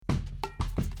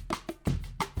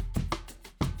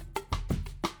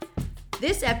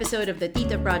This episode of the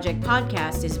Tita Project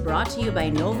podcast is brought to you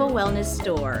by Nova Wellness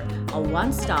Store, a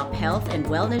one-stop health and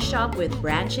wellness shop with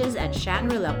branches at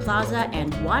Shangri-La Plaza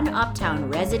and One Uptown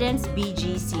Residence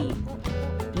BGC.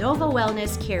 Nova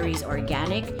Wellness carries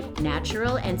organic,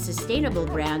 natural, and sustainable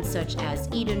brands such as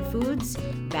Eden Foods,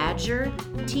 Badger,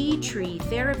 Tea Tree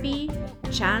Therapy,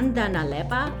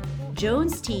 Chandanalepa,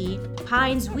 Jones Tea,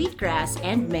 Pines Wheatgrass,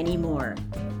 and many more.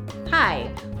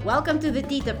 Hi, welcome to the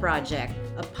Tita Project,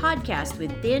 a podcast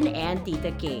with Tin and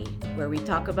Tita K, where we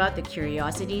talk about the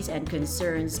curiosities and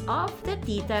concerns of the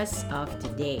titas of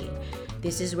today.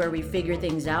 This is where we figure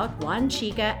things out one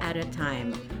chica at a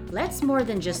time. Let's more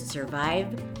than just survive,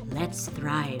 let's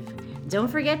thrive. Don't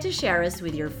forget to share us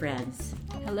with your friends.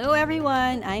 Hello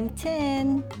everyone, I'm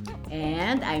Tin.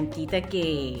 And I'm Tita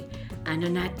K. Ano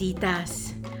na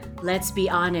titas? Let's be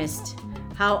honest.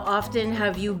 How often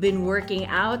have you been working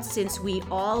out since we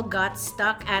all got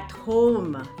stuck at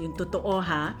home? Yung totoo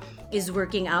ha? Is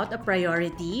working out a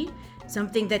priority?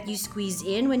 Something that you squeeze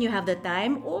in when you have the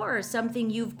time? Or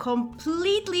something you've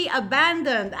completely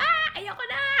abandoned? Ayoko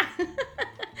na!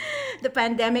 The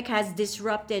pandemic has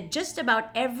disrupted just about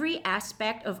every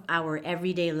aspect of our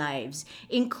everyday lives,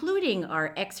 including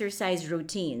our exercise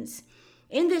routines.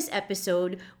 In this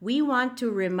episode, we want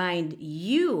to remind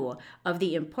you of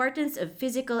the importance of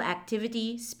physical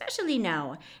activity, especially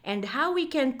now, and how we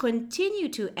can continue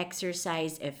to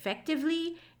exercise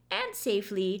effectively and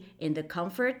safely in the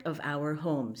comfort of our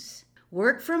homes.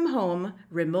 Work from home,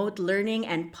 remote learning,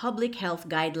 and public health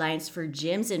guidelines for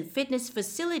gyms and fitness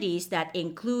facilities that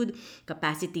include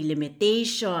capacity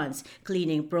limitations,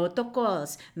 cleaning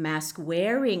protocols, mask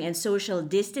wearing, and social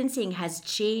distancing has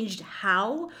changed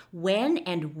how, when,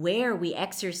 and where we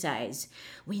exercise.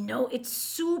 We know it's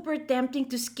super tempting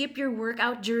to skip your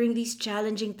workout during these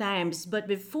challenging times, but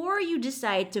before you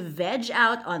decide to veg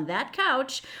out on that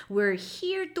couch, we're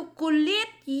here to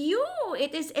kulit you.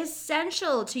 It is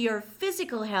essential to your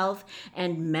physical health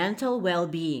and mental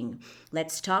well-being.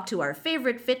 Let's talk to our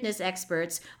favorite fitness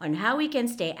experts on how we can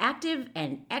stay active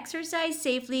and exercise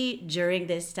safely during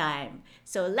this time.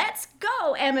 So let's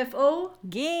go, MFO!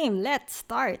 Game, let's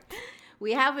start.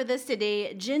 We have with us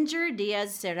today Ginger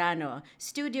Diaz Serrano,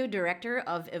 Studio Director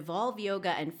of Evolve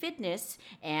Yoga and Fitness,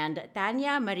 and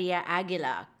Tanya Maria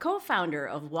Aguila, co-founder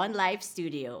of One Life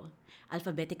Studio.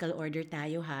 Alphabetical order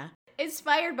tayo ha.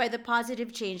 Inspired by the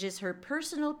positive changes her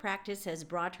personal practice has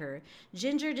brought her,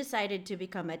 Ginger decided to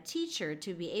become a teacher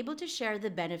to be able to share the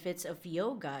benefits of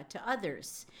yoga to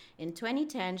others. In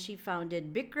 2010, she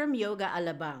founded Bikram Yoga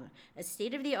Alabang, a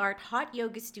state-of-the-art hot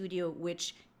yoga studio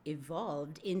which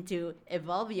evolved into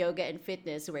Evolve Yoga and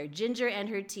Fitness, where Ginger and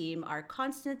her team are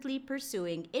constantly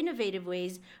pursuing innovative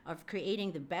ways of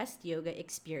creating the best yoga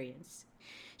experience.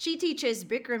 She teaches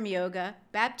Bikram Yoga,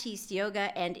 Baptiste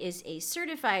Yoga, and is a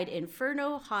certified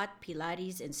Inferno Hot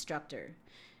Pilates instructor.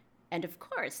 And of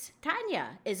course,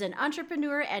 Tanya is an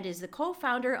entrepreneur and is the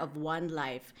co-founder of One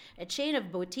Life, a chain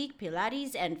of boutique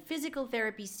Pilates and physical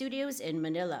therapy studios in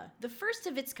Manila, the first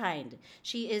of its kind.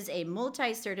 She is a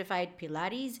multi-certified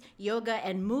Pilates, yoga,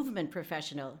 and movement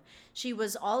professional. She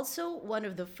was also one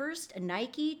of the first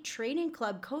Nike training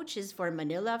club coaches for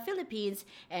Manila, Philippines,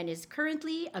 and is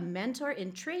currently a mentor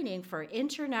in training for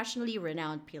internationally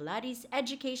renowned Pilates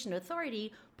Education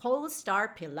Authority,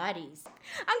 Polestar Pilates.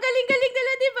 Ang galing-galing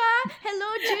nila, di ba? Hello,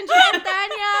 Ginger and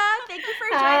Tanya. Thank you for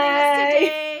joining us Hi.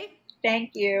 today. Thank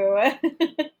you.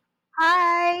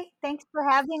 Hi, thanks for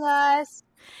having us.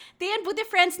 Tiyan, buti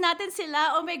friends natin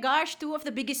sila. Oh my gosh, two of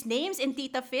the biggest names in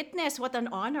Tita Fitness. What an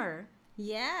honor.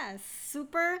 Yes,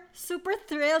 super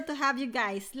thrilled to have you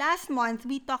guys. Last month,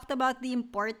 we talked about the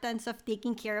importance of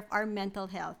taking care of our mental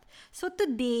health. So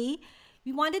today,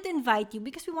 we wanted to invite you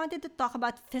because we wanted to talk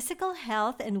about physical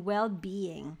health and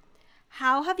well-being.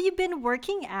 How have you been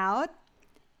working out?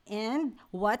 And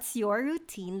what's your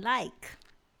routine like?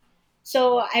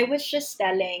 So I was just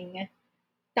telling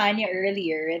Tanya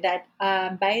earlier that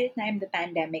by the time the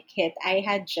pandemic hit, I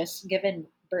had just given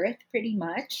birth pretty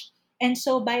much. And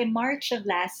so by March of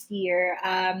last year,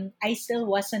 I still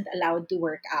wasn't allowed to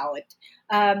work out.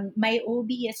 My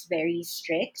OB is very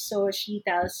strict, so she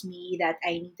tells me that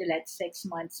I need to let 6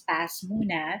 months pass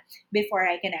muna before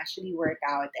I can actually work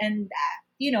out. And,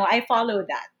 I follow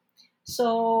that.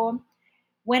 So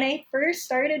when I first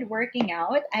started working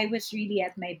out, I was really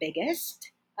at my biggest.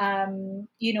 I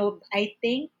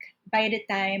think by the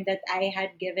time that I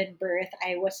had given birth,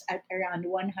 I was at around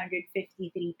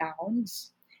 153 pounds.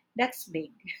 That's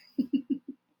big.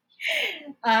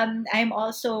 I'm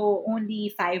also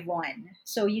only 5'1",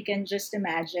 so you can just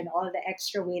imagine all the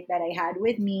extra weight that I had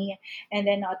with me. And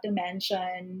then, not to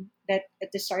mention that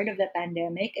at the start of the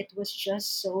pandemic, it was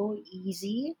just so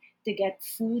easy to get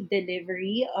food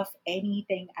delivery of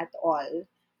anything at all.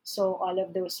 So, all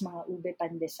of those mga ube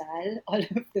pandesal, all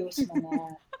of those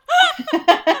mga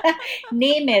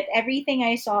name it, everything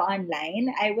I saw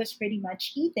online, I was pretty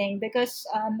much eating because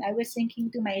I was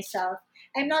thinking to myself,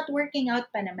 I'm not working out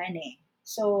pa naman eh.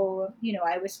 So,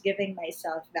 I was giving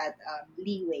myself that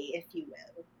leeway, if you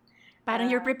will. Parang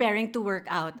you're Um, preparing to work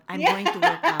out. I'm yeah. going to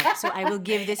work out. So I will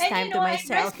give this And time to I'm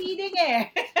myself. breastfeeding eh.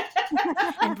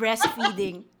 And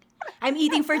breastfeeding. I'm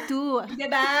eating for two.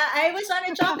 Diba? I was on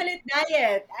a chocolate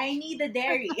diet. I need the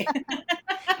dairy.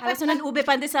 I was on an ube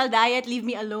pandesal diet. Leave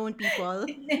me alone, people.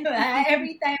 Diba?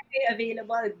 Every time may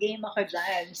available, game ako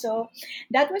dyan. So,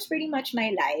 that was pretty much my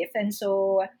life. And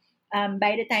so,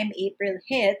 by the time April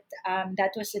hit,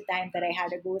 that was the time that I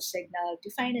had a go signal to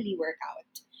finally work out.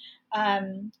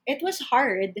 It was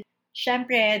hard.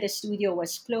 Syempre, the studio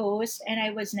was closed, and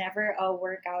I was never a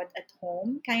workout at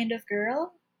home kind of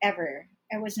girl, ever.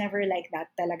 I was never like that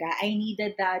talaga. I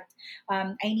needed that.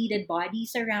 I needed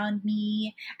bodies around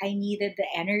me. I needed the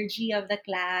energy of the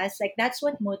class. Like, that's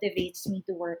what motivates me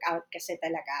to work out kasi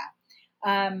talaga.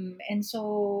 And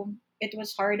so it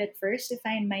was hard at first to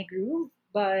find my groove,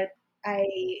 but I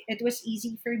it was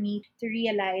easy for me to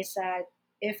realize that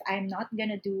if I'm not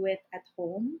gonna do it at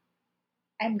home,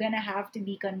 I'm gonna have to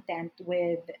be content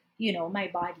with, my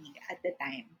body at the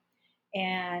time.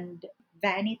 And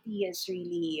vanity is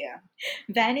really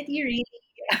vanity really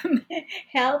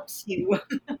helps you.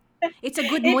 It's a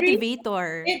good It really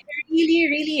motivator. it really,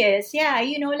 really is. Yeah,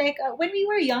 like when we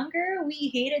were younger,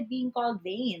 we hated being called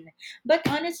vain. But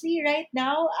honestly, right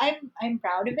now, I'm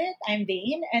proud of it. I'm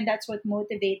vain, and that's what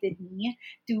motivated me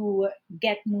to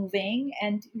get moving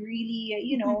and to really,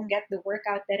 get the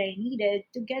workout that I needed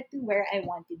to get to where I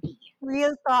want to be.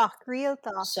 Real talk, real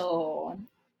talk. So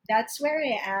that's where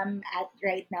I am at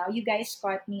right now. You guys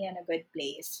caught me in a good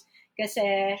place.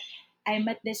 Kasi I'm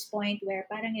at this point where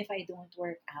parang if I don't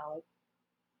work out,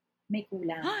 may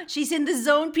kulang. She's in the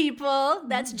zone, people.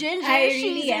 That's I Ginger. She's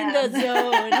really in the am.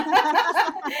 zone.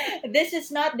 This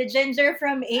is not the Ginger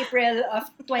from April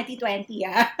of 2020.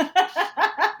 Ah.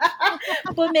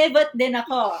 Pumivot din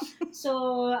ako.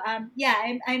 So, yeah,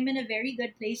 I'm in a very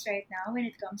good place right now when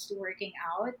it comes to working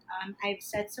out. I've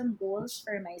set some goals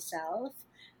for myself.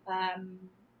 Um,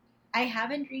 I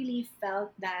haven't really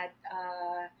felt that,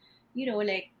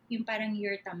 like, yung parang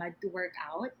you're tamad to work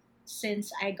out since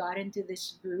I got into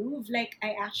this groove. Like,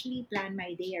 I actually plan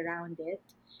my day around it.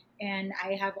 And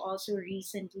I have also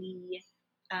recently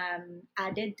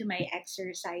added to my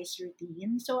exercise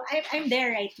routine. So I'm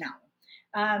there right now.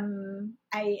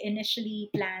 I initially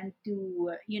planned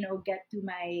to, get to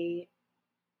my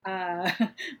uh,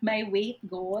 my weight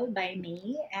goal by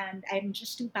May, and I'm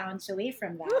just 2 pounds away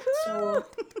from that. So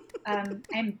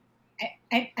Woohoo!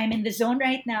 I'm in the zone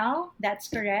right now. That's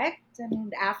correct.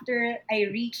 And after I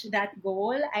reach that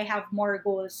goal, I have more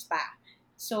goals pa.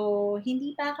 So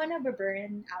hindi pa ako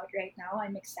na-burn out right now.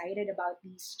 I'm excited about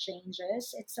these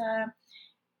changes.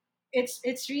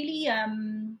 It's really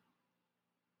I'm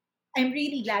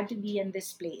really glad to be in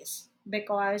this place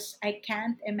because I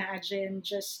can't imagine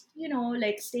just,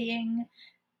 like staying,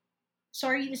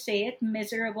 sorry to say it,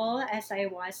 miserable as I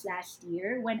was last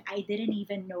year when I didn't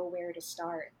even know where to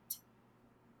start.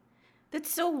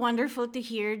 That's so wonderful to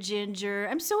hear, Ginger.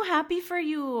 I'm so happy for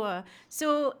you.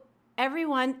 So,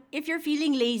 everyone, if you're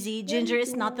feeling lazy, Ginger Me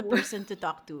is not the too. person to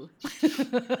talk to.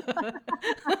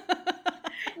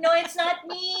 No, it's not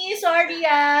me. Sorry,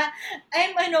 ah.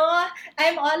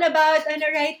 I'm all about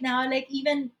right now. Like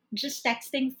even just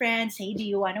texting friends, hey, do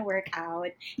you want to work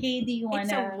out? Hey, do you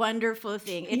It's a wanna? wonderful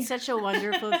thing. It's such a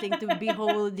wonderful thing to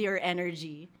behold your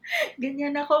energy.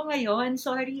 Ganyan ako ngayon.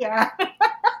 Sorry, ah.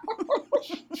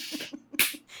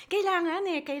 Kailangan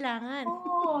eh, kailangan.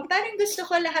 Oh, parang gusto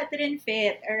ko lahat rin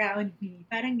fit around me.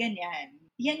 Parang ganyan.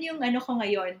 Yan yung ko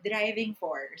ngayon, driving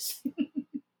force.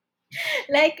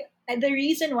 Like the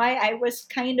reason why I was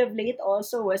kind of late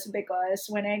also was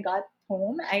because when I got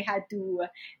home, I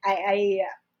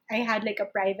I had like a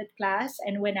private class,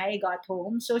 and when I got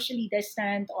home, socially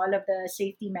distant, all of the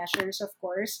safety measures, of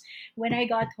course. When I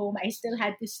got home, I still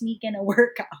had to sneak in a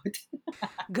workout.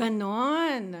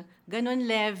 Ganon. Ganon Ganun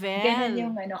level.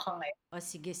 yung ko ngayon. O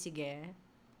sige, sige.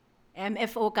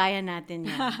 MFO, kaya natin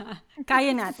yan.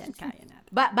 Kaya natin, kaya natin.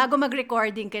 Bago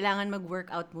mag-recording, kailangan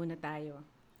mag-workout muna tayo.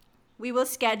 We will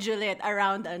schedule it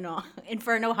around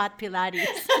Inferno Hot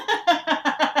Pilates.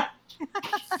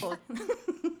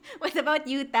 What about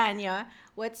you, Tanya?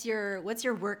 What's your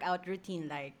workout routine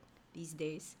like these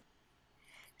days?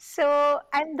 So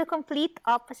I'm the complete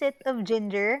opposite of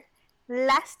Ginger.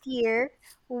 Last year,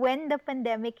 when the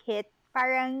pandemic hit,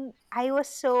 parang I was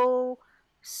so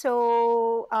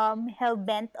hell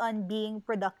bent on being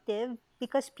productive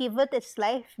because pivot is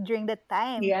life during that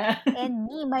time. Yeah. And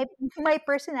me, my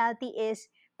personality is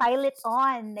pilot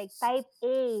on, like type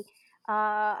A.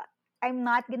 Uh, I'm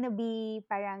not gonna be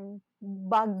parang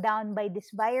bogged down by this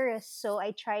virus. So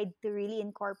I tried to really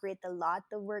incorporate a lot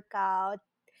of workout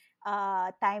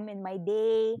time in my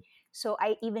day. So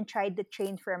I even tried to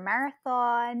train for a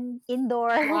marathon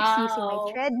indoors using my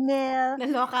Wow. treadmill.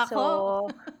 Naloka ko. So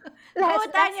Go, last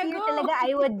Tanya, year go. talaga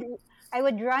I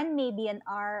would run maybe an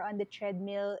hour on the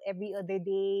treadmill every other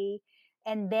day.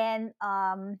 And then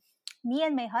me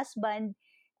and my husband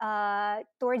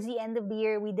towards the end of the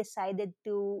year we decided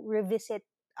to revisit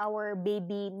our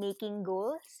baby making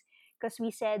goals because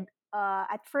we said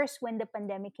at first when the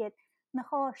pandemic hit,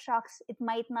 nako, shucks, it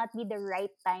might not be the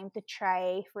right time to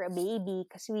try for a baby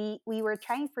because we were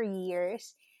trying for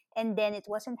years and then it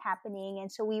wasn't happening.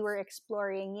 And so we were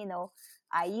exploring,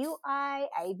 IUI,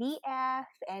 IVF,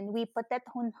 and we put that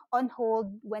on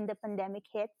hold when the pandemic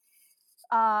hit.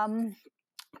 Um,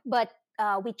 but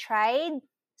we tried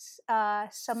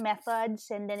some methods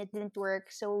and then it didn't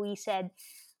work. So we said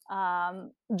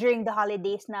during the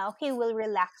holidays now, okay, we'll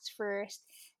relax first.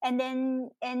 And then,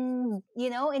 and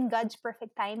in God's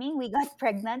perfect timing, we got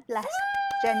pregnant last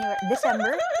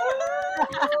December.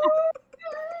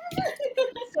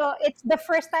 So it's the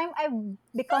first time I've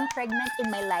become pregnant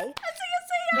in my life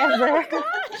Saya-saya. Oh ever.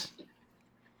 gosh.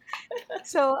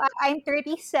 So I'm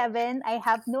 37. I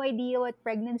have no idea what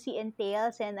pregnancy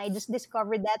entails, and I just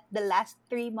discovered that the last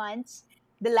 3 months,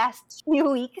 the last few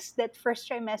weeks, that first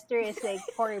trimester is like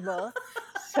horrible.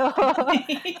 So,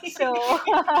 so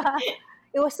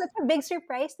it was such a big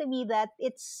surprise to me that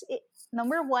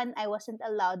number one, I wasn't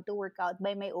allowed to work out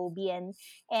by my OB,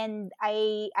 and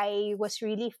I was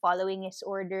really following his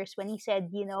orders when he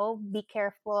said, be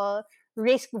careful,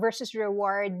 risk versus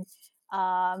reward,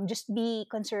 just be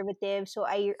conservative. So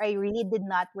I really did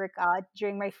not work out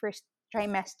during my first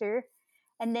trimester.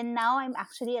 And then now I'm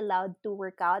actually allowed to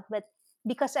work out, but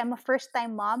because I'm a first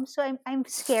time mom, so I'm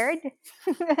scared.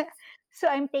 So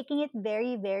I'm taking it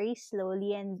very, very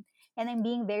slowly, and I'm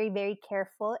being very, very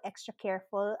careful, extra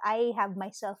careful. I have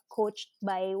myself coached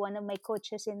by one of my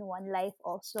coaches in One Life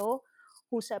also,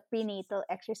 who's a prenatal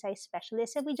exercise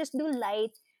specialist. And we just do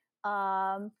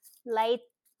um, light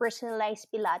personalized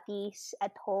Pilates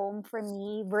at home for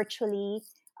me virtually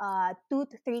 2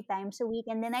 to 3 times a week.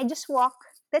 And then I just walk.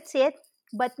 That's it.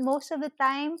 But most of the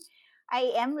time,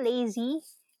 I am lazy.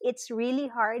 It's really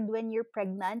hard when you're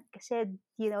pregnant because,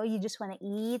 you just want to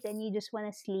eat and you just want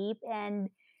to sleep. And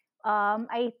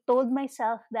I told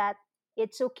myself that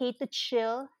it's okay to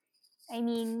chill. I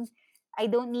mean, I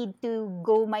don't need to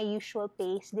go my usual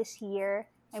pace this year.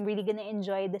 I'm really gonna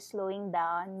enjoy the slowing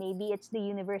down. Maybe it's the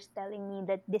universe telling me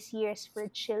that this year is for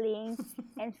chilling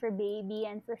and for baby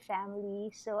and for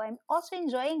family. So I'm also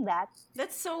enjoying that.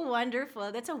 That's so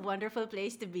wonderful. That's a wonderful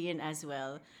place to be in as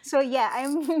well. So yeah,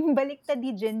 I'm baliktad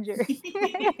di Ginger.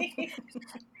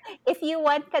 If you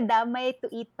want kadamay to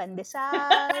eat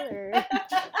pandesal or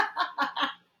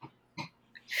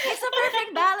It's the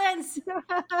perfect balance.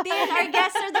 Tin, our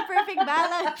guests are the perfect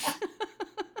balance.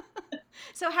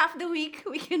 So half the week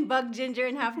we can bug Ginger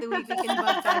and half the week we can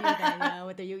bug Tanya. Tanya,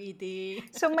 what are you eating?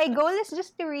 so my goal is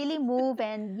just to really move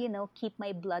and keep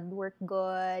my blood work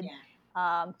good,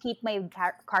 Yeah. keep my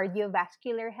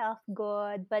cardiovascular health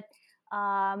good. But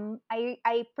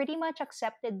I pretty much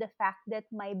accepted the fact that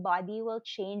my body will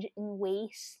change in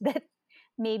ways that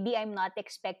maybe I'm not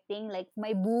expecting. Like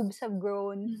my boobs have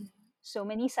grown Mhm. so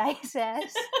many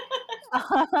sizes.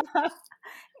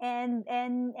 And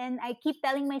I keep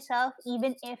telling myself,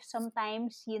 even if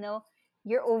sometimes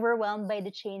you're overwhelmed by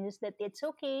the changes, that it's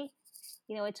okay.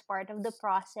 It's part of the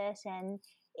process. And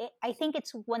I think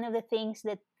it's one of the things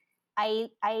that I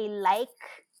like,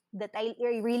 that I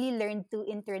really learned to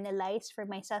internalize for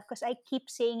myself, because I keep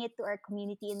saying it to our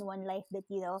community in One Life that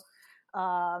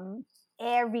um,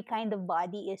 every kind of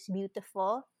body is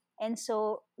beautiful. And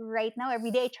so right now,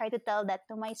 every day I try to tell that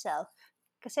to myself.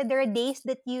 Because there are days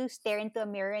that you stare into a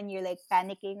mirror and you're like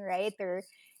panicking, right? Or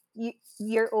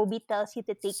your OB tells you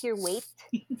to take your weight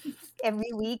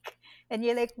every week, and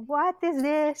you're like, "What is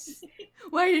this?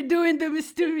 Why are you doing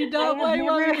this to me, I dog? have Why you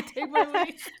want never, me to take my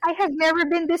weight? I have never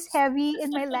been this heavy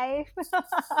in my life."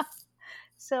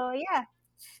 So yeah,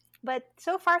 but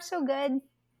so far so good.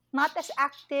 Not as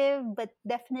active, but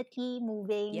definitely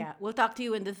moving. Yeah, we'll talk to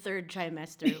you in the third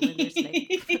trimester when there's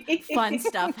like fun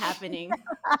stuff happening.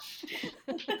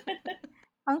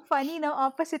 Ang funny, no?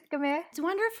 Opposite kami. It's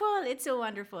wonderful. It's so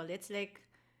wonderful. It's like,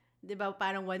 di ba,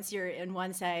 parang once you're in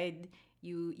one side,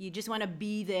 you just want to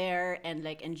be there and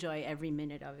like enjoy every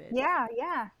minute of it. Yeah,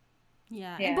 yeah.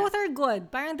 Yeah, and Yeah. both are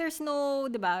good. Parang there's no,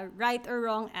 'di ba, right or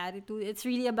wrong attitude. It's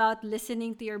really about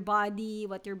listening to your body,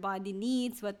 what your body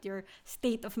needs, what your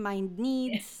state of mind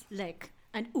needs. Like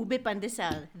an ube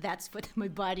pandesal. That's what my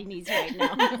body needs right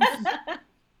now.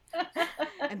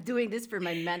 I'm doing this for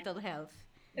my mental health.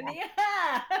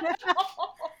 Yeah.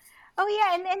 Oh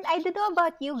yeah, and I don't know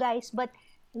about you guys, but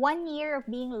 1 year of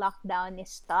being locked down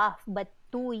is tough. But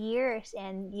 2 years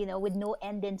and with no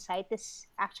end in sight is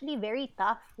actually very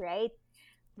tough, right?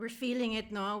 We're feeling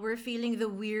it, no? We're feeling the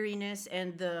weariness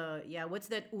and the, yeah, what's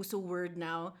that uso word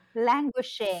now?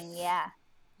 Languishing, yeah.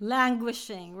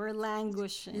 Languishing. We're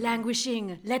languishing.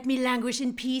 Languishing. Let me languish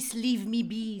in peace. Leave me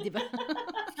be, di ba?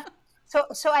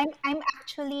 So I'm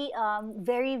actually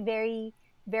very very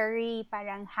very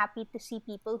parang happy to see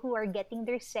people who are getting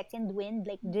their second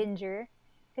wind like Ginger.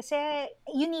 Kasi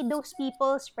you need those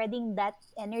people spreading that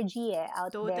energy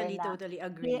out there Totally, na, totally y-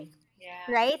 agree. Yeah.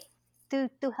 right? To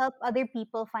help other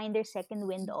people find their second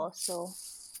wind also.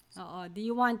 Oo. Do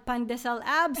you want pandesal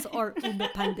abs or ube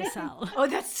pandesal?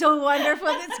 Oh, that's so wonderful.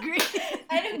 That's great.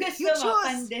 Anong gusto You mo? choose.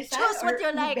 Pandesal Choose or what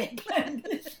you ube like.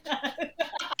 pandesal?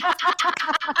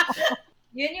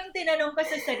 Yun yung tinanong ko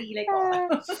sa sarili ko.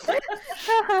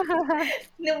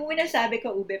 Nung una sabi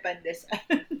ko ube pandesal.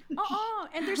 Oh,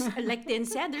 and there's, like Tin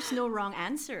said, there's no wrong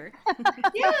answer.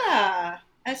 Yeah.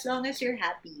 As long as you're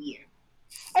happy.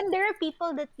 And there are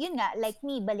people that, yun nga, like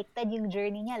me, baliktad yung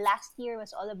journey niya. Last year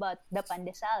was all about the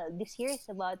pandesal. This year is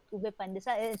about ube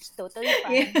pandesal. It's totally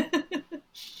Yeah. fine.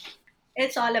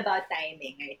 It's all about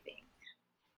timing, I think.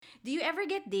 Do you ever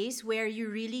get days where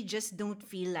you really just don't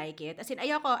feel like it? As in,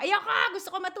 ayoko, gusto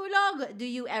ko matulog. Do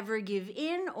you ever give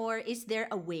in, or is there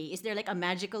a way? Is there like a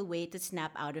magical way to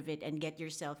snap out of it and get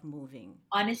yourself moving?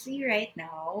 Honestly, right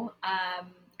now,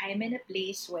 I'm in a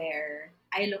place where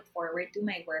I look forward to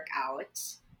my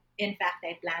workouts. In fact,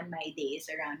 I plan my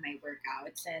days around my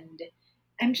workouts, and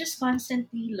I'm just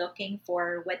constantly looking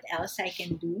for what else I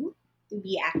can do to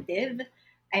be active.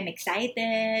 I'm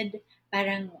excited.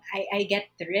 Parang I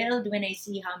get thrilled when I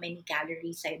see how many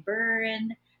calories I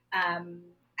burn.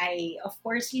 Of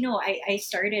course, I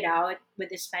started out with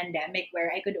this pandemic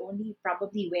where I could only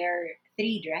probably wear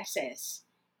three dresses,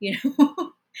 you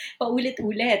know,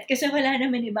 paulit-ulit. Kasi wala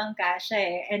naman ibang kasya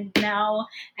eh. And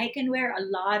now, I can wear a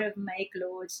lot of my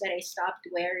clothes that I stopped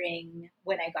wearing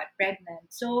when I got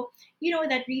pregnant. So,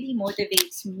 that really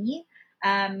motivates me.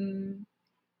 Um,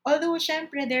 Although,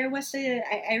 syempre,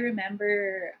 I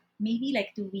remember maybe like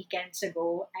 2 weekends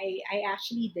ago, I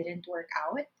actually didn't work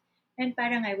out. And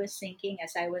parang I was thinking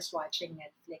as I was watching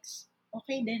Netflix,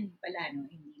 okay din pala, no?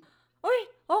 Hindi. Uy,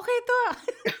 okay to.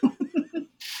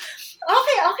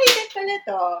 Okay, okay din pala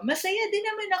to. Masaya din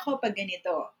naman ako pag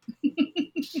ganito.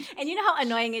 And you know how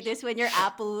annoying it is when your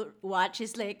Apple Watch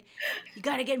is like, you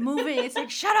gotta get moving. It's like,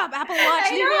 shut up, Apple Watch,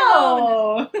 I leave me alone.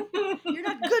 know! You're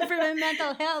not good for my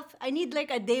mental health. I need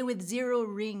like a day with zero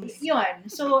rings. Yun.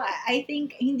 So, I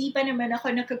think hindi pa naman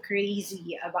ako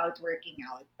naka-crazy about working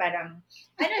out. Parang,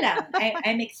 ano lang,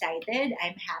 I'm excited,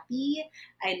 I'm happy,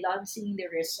 I love seeing the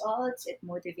results, it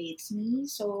motivates me.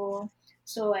 So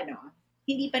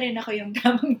hindi pa rin ako yung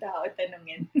tamang tao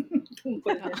tanungin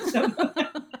tungkol dun sa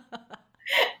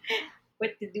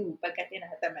what to do pagka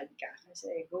tinatamad ka.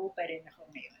 Kasi go pa rin ako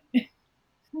ngayon.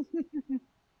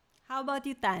 How about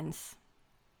you, Tans?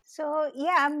 So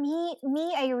yeah, me,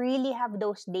 I really have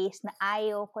those days na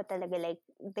ayaw ko talaga like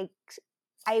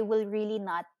I will really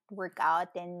not work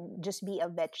out and just be a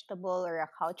vegetable or a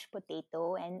couch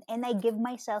potato, and I give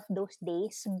myself those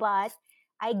days, but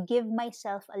I give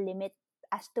myself a limit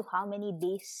as to how many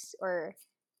days or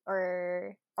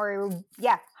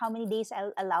yeah, how many days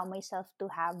I'll allow myself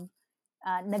to have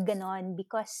na ganon,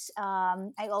 because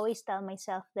I always tell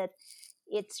myself that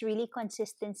it's really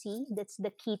consistency that's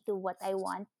the key to what I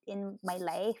want in my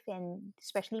life, and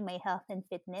especially my health and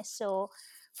fitness. So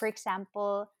for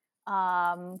example,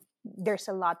 there's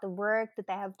a lot of work that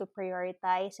I have to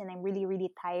prioritize and I'm really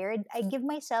really tired, I give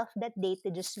myself that day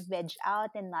to just veg out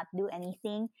and not do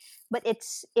anything. But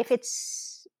it's if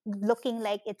it's looking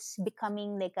like it's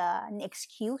becoming like an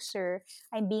excuse, or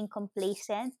I'm being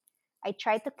complacent, I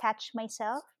try to catch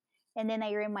myself, and then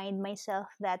I remind myself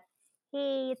that,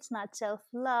 hey, it's not self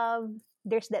love.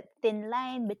 There's that thin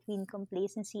line between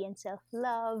complacency and self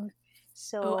love.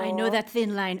 Oh, I know So, that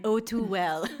thin line oh too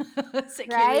well. So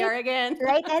here we right? are again.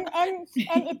 Right? And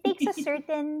it takes a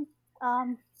certain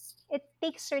um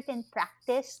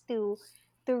practice to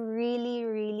really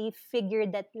really figure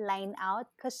that line out,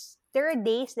 because there are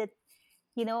days that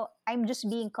I'm just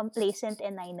being complacent,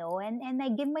 and I know, and I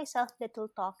give myself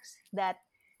little talks that,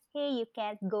 hey, you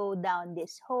can't go down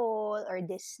this hole or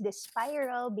this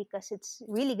spiral, because it's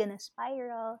really gonna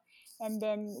spiral. And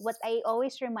then what I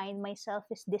always remind myself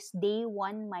is this day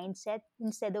one mindset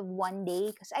instead of one day,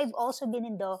 because I've also been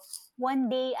in the one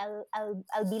day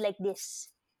I'll be like this,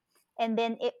 and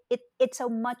then it's a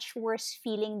much worse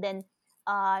feeling than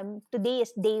today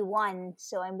is day one,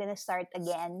 so I'm gonna start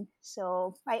again.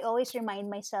 So I always remind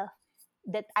myself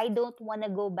that I don't want to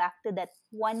go back to that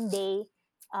one day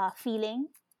feeling,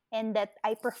 and that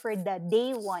I prefer the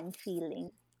day one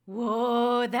feeling.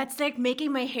 Whoa, that's like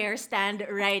making my hair stand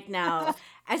right now.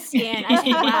 As in,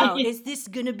 wow, is this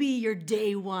gonna be your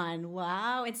day one?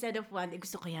 Wow, instead of one,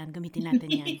 gusto ko yan, gamitin natin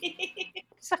yan.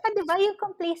 Saka, di ba, yung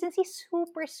complacency,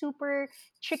 super, super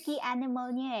tricky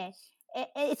animal niya eh.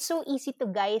 It's so easy to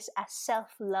guise as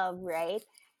self-love, right?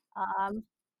 Um,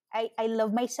 I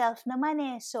love myself naman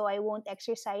eh, so I won't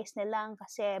exercise na lang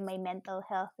kasi my mental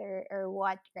health, or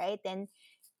what, right?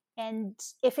 And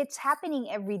if it's happening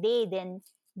every day,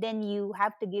 then you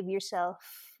have to give yourself,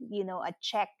 a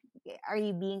check. Are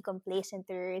you being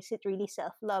complacent, or is it really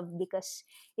self-love? Because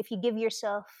if you give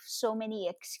yourself so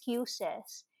many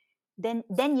excuses,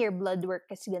 then your blood work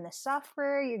is gonna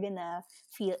suffer. You're gonna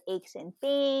feel aches and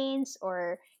pains,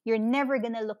 or you're never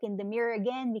gonna look in the mirror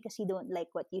again because you don't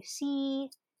like what you see.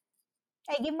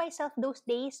 I give myself those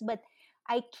days, but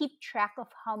I keep track of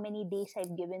how many days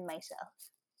I've given myself.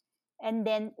 And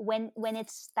then when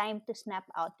it's time to snap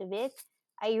out of it,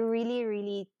 I really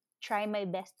really try my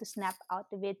best to snap out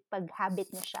of it pag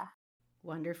habit na siya.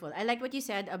 Wonderful. I like what you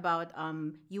said about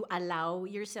you allow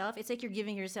yourself. It's like you're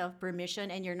giving yourself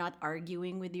permission and you're not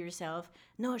arguing with yourself.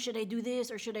 No, should I do this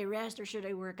or should I rest or should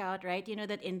I work out, right? You know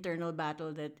that internal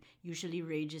battle that usually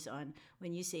rages on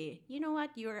when you say, "You know what?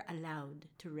 You're allowed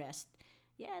to rest."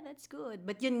 Yeah, that's good.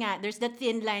 But yun nga, there's that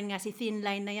thin line nga, si thin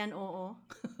line na yan, oo.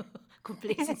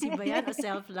 Complacency ba yan o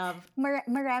self-love?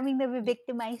 Maraming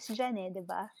na-victimize dyan eh, di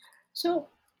ba? So,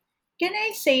 can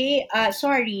I say,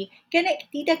 sorry, can I,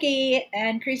 Tita Kay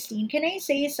and Christine, can I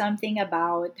say something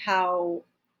about how,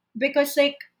 because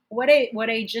like what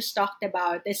I just talked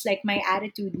about is like my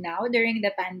attitude now during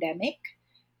the pandemic.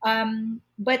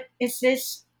 But is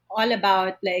this all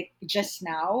about like just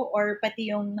now, or pati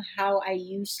yung how I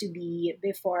used to be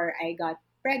before I got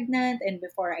pregnant and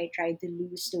before I tried to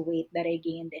lose the weight that I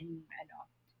gained in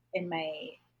my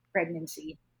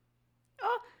pregnancy?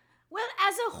 Oh, well,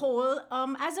 as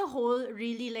a whole,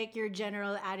 really like your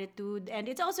general attitude, and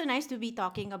it's also nice to be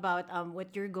talking about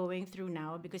what you're going through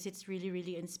now because it's really,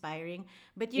 really inspiring.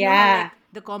 But you know how Yeah, like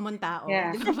the common tao,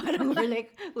 yeah. di ba, parang we're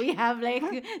like we have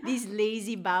like these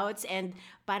lazy bouts and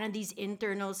parang these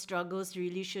internal struggles.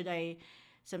 Really, should I?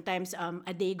 Sometimes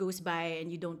a day goes by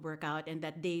and you don't work out, and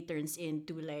that day turns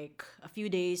into like a few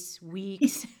days,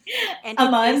 weeks, and A it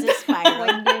is month. a spiral.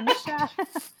 One year na siya.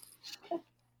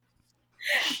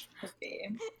 Okay.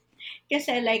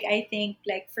 Kasi like I think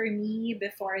like for me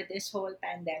before this whole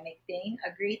pandemic thing,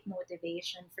 a great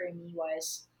motivation for me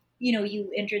was, you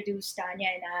introduced Tanya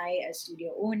and I as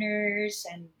studio owners,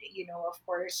 and of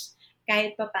course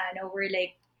kahit papano we're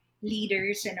like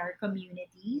leaders in our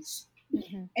communities.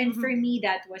 Mhm. And for Mm-hmm. me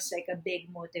that was like a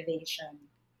big motivation.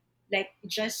 Like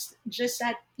just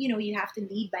that, you have to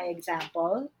lead by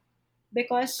example,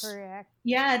 because Correct.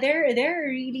 yeah, there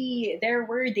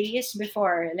were days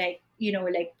before, like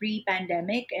like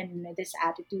pre-pandemic and this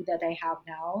attitude that I have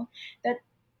now, that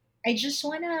I just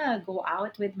want to go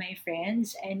out with my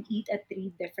friends and eat at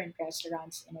three different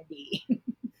restaurants in a day.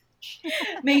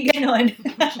 May ganon.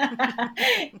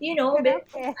 But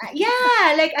Grabe.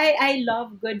 yeah, like I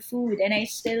love good food and I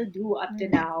still do up to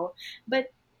Mm. now. But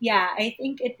yeah, I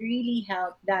think it really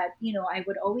helped that, I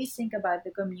would always think about the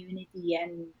community,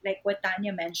 and like what Tanya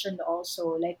mentioned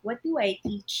also, like what do I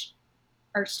teach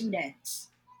our students?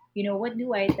 What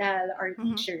do I tell our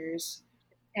Mm-hmm. teachers?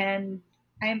 And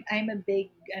I'm a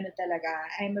big ano talaga,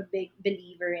 I'm a big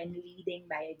believer in leading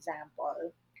by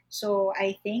example. So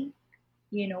I think,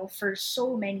 for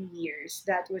so many years,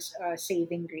 that was a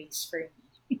saving grace for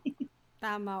me.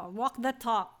 Tama, walk the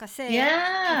talk. Kasi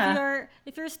Yeah.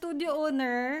 if your studio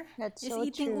owner That's is so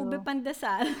eating ube true.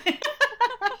 pandesal,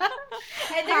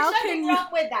 And there's how nothing can you? wrong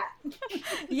with that.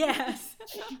 Yes.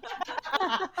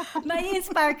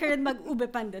 Nai-inspire ka rin mag-ube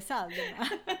pandesal, di ba?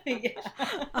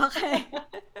 Yeah. Okay.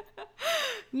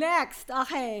 Next,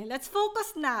 okay, let's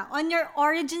focus now on your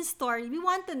origin story. We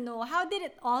want to know, how did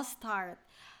it all start?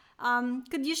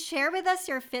 Could you share with us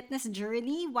your fitness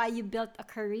journey, why you built a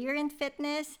career in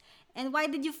fitness, and why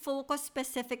did you focus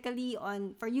specifically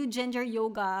on, for you, Ginger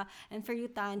Yoga, and for you,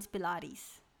 Tans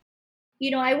Pilates?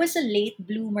 I was a late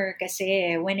bloomer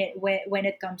kasi when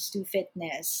it comes to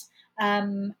fitness.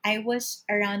 I was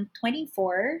around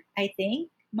 24, I think.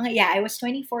 I was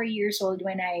 24 years old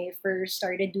when I first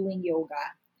started doing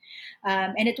yoga.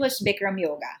 And it was Bikram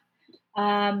yoga.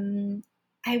 Um,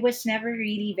 I was never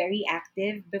really very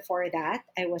active before that.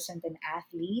 I wasn't an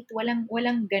athlete. Walang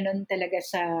ganon talaga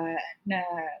sa na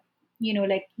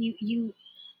like you'd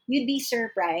be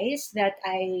surprised that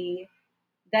I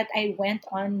went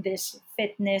on this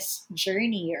fitness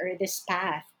journey or this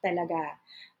path talaga.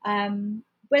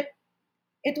 But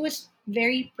it was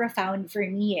very profound for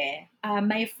me.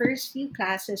 My first few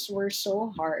classes were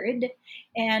so hard.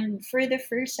 And for the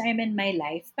first time in my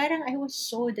life, parang I was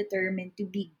so determined to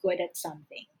be good at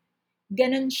something.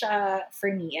 Ganun siya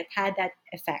for me. It had that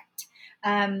effect.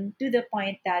 To the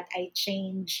point that I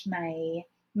changed my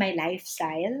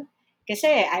lifestyle. Kasi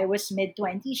I was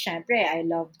mid-20s, syempre, I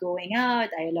loved going out,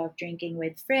 I loved drinking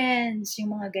with friends,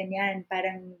 yung mga ganyan.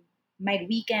 Parang my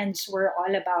weekends were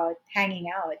all about hanging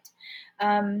out.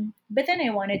 But then I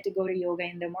wanted to go to yoga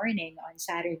in the morning on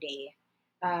Saturday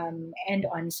and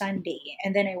on Sunday.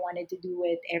 And then I wanted to do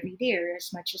it every day or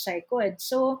as much as I could.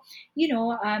 So,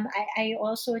 I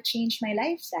also changed my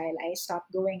lifestyle. I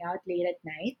stopped going out late at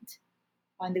night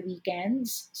on the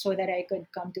weekends so that I could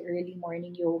come to early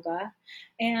morning yoga.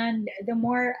 And the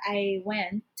more I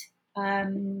went,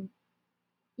 um,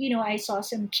 I saw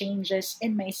some changes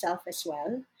in myself as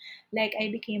well. Like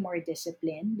I became more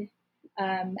disciplined,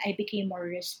 I became more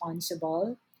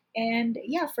responsible. And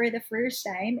yeah, for the first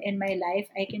time in my life,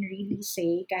 I can really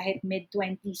say kahit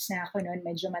mid-20s na ako noon,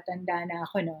 medyo matanda na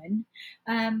ako noon,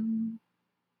 um,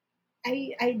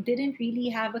 I didn't really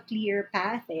have a clear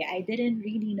path. I didn't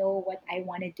really know what I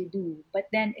wanted to do. But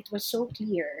then it was so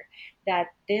clear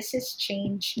that this has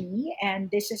changed me and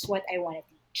this is what I want to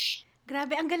teach.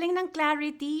 Grabe, ang galing ng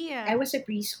clarity. I was a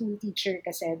preschool teacher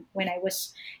kasi when I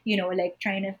was, like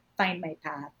trying to find my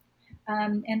path.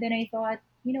 And then I thought,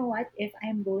 you know what, if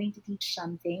I'm going to teach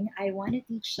something, I want to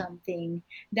teach something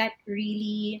that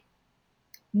really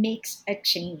makes a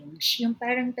change. Yung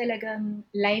parang talagang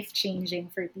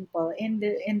life-changing for people in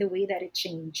the way that it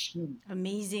changed me.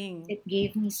 Amazing. It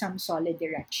gave me some solid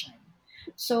direction.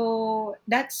 So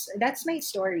that's my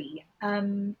story.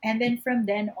 And then from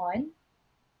then on,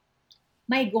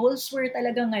 my goals were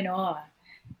talagang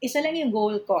isa lang yung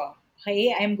goal ko.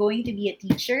 Okay, I'm going to be a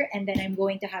teacher and then I'm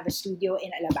going to have a studio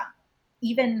in Alabang.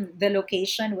 Even the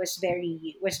location was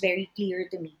very clear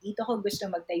to me. Dito ko gusto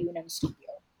magtayo ng studio.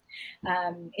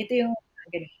 Ito yung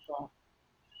ganun ko.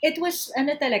 It was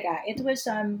ano talaga. It was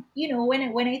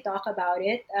when I talk about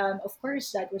it, of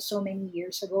course that was so many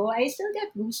years ago. I still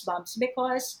get goosebumps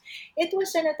because it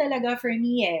was ano talaga for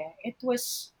me eh. It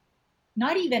was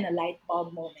not even a light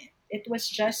bulb moment. It was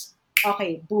just,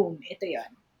 okay, boom, ito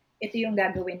yon. Ito yung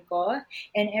gagawin ko.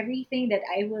 And everything that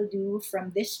I will do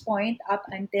from this point up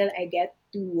until I get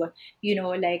to,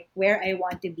 like where I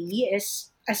want to be is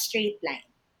a straight line.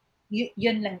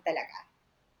 Yun lang talaga.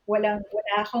 Wala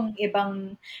akong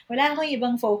ibang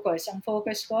focus. Ang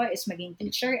focus ko is maging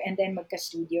teacher and then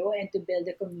magka-studio and to build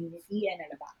a community and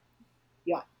ano ba.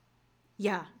 Yun.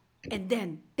 Yeah. And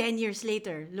then 10 years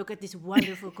later, look at this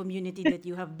wonderful community that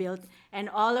you have built and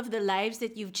all of the lives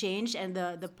that you've changed and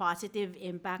the positive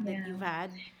impact that Yeah. you've had.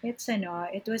 It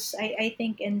was, I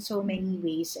think in so many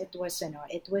ways, it was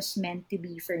meant to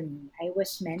be for me. I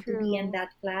was meant to be in True.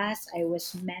 that class. I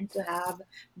was meant to have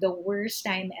the worst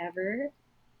time ever.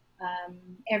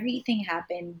 Everything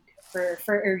happened for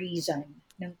a reason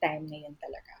ng time na yun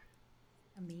talaga.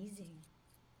 Amazing.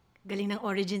 Galing ng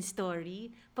origin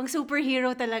story. Pang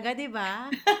superhero talaga, di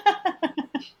ba?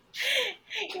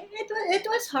 It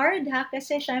was hard ha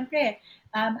kasi syempre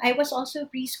I was also a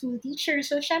preschool teacher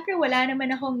so syempre wala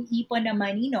naman akong ipon na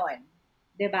money noon.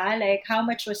 'Di ba? Like how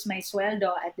much was my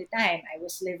sweldo at the time? I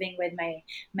was living with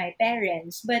my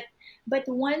parents but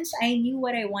once I knew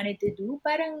what I wanted to do,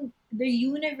 parang the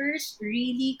universe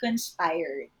really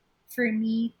conspired for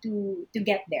me to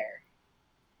get there.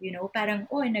 Parang,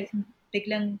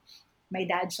 biglang, my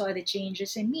dad saw the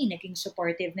changes in me, naging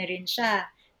supportive na rin siya.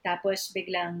 Tapos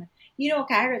biglang,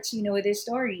 Carrots, you know this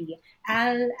story.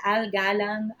 Al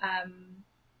Galang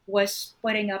was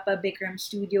putting up a Bikram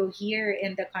studio here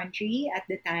in the country at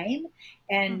the time.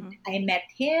 And Mhm. I met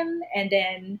him and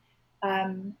then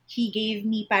he gave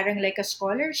me parang like a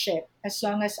scholarship as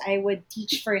long as I would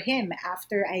teach for him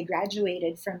after I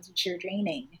graduated from teacher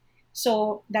training.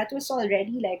 So that was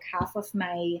already like half of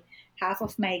my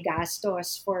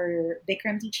gastos for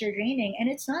Bikram teacher training, and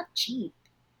it's not cheap.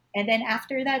 And then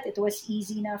after that, it was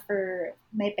easy enough for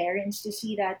my parents to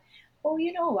see that, oh,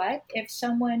 you know what? If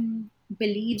someone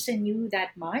believes in you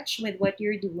that much with what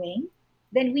you're doing,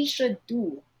 then we should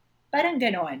too. Parang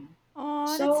ganon. Oh,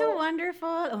 that's so So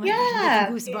wonderful. Oh my gosh, I'm getting yeah,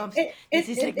 goosebumps. This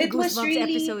is like the it was goosebumps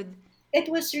really episode.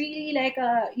 like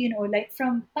like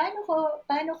from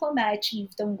paano ko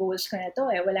ma-achieve tong goals ko na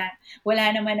to eh, wala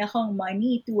naman akong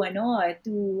money to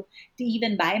to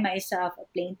even buy myself a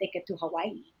plane ticket to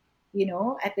Hawaii,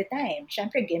 at the time.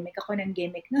 Syempre gimmick ako ng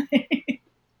gimmick no.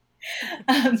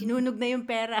 um, Sinunog na yung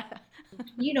pera.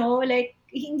 like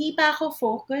hindi pa ako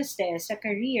focused sa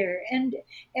career, and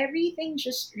everything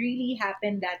just really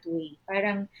happened that way.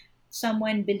 Parang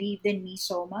someone believed in me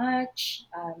so much,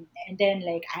 and then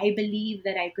like I believed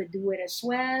that I could do it as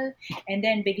well, and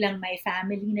then biglang my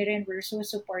family na rin were so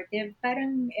supportive.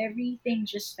 Parang everything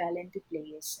just fell into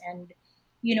place, and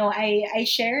I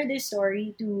share this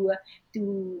story to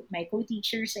my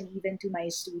co-teachers and even to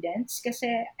my students kasi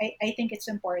I think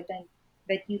it's important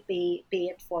that you pay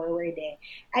it forward eh.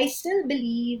 I still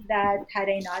believe that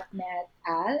had I not met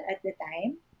Al at the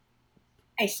time,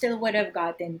 I still would have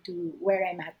gotten to where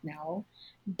I'm at now,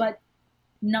 but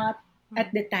not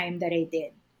at the time that I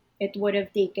did. It would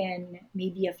have taken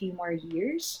maybe a few more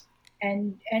years,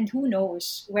 and who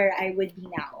knows where I would be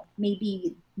now.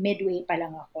 Maybe midway pa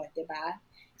lang ako, 'di ba?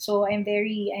 So I'm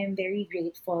very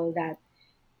grateful that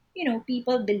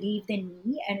people believed in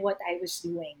me and what I was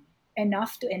doing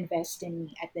enough to invest in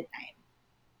me at the time.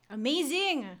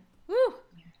 Amazing! Woo!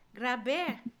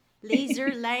 Grabe!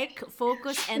 Laser-like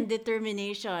focus and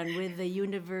determination with the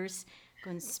universe Yeah,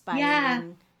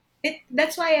 conspiring.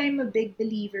 that's why I'm a big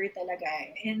believer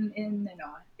talaga in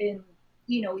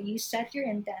you set your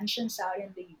intentions out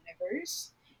in the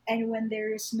universe, and when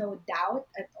there is no doubt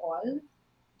at all,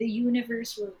 the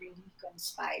universe will really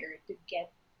conspire to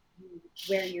get you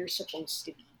where you're supposed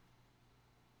to be.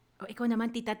 Oh, ikaw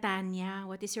naman, Tita Tanya,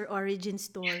 what is your origin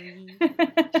story?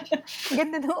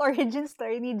 Ganda ng origin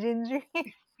story ni Ginger.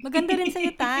 Maganda rin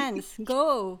sa'yo, Tans.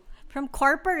 Go. From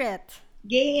corporate.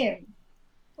 Game.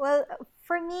 Well,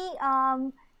 for me,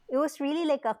 it was really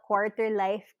like a quarter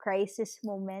life crisis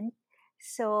moment.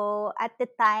 So at the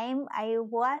time, I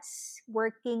was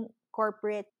working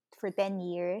corporate for 10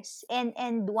 years. And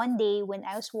one day when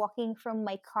I was walking from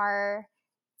my car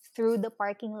through the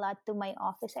parking lot to my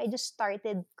office, I just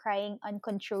started crying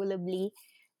uncontrollably.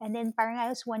 And then parang I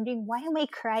was wondering, why am I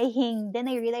crying? Then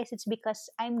I realized it's because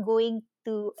I'm going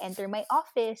to enter my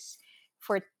office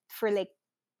for like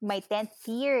my 10th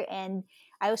year, and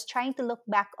I was trying to look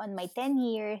back on my 10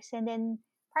 years, and then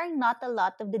parang not a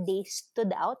lot of the days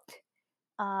stood out.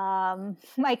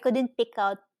 I couldn't pick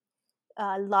out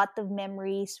a lot of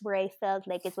memories where I felt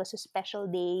like it was a special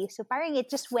day. So parang it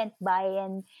just went by,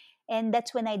 and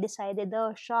that's when I decided,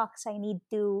 oh shucks, I need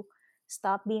to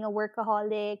stop being a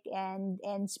workaholic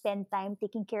and spend time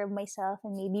taking care of myself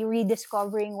and maybe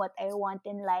rediscovering what I want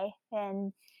in life.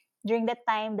 And during that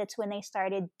time, that's when I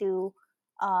started to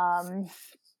um,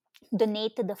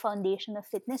 donate to the Foundation of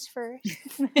Fitness First.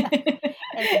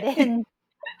 And then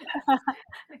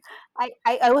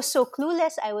I was so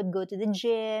clueless. I would go to the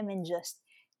gym and just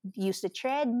use the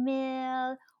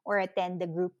treadmill or attend the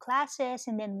group classes.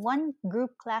 And then one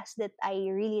group class that I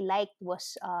really liked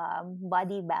was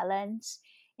body balance.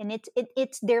 And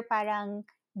it's their parang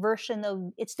version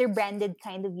of, it's their branded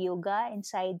kind of yoga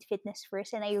inside Fitness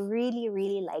First. And I really,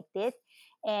 really liked it.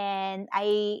 And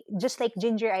I, just like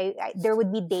Ginger, there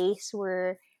would be days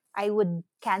where I would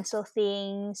cancel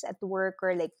things at work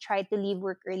or like try to leave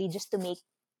work early just to make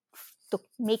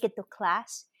it to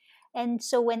class. And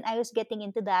so when I was getting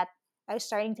into that, I was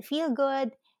starting to feel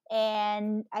good.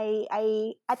 And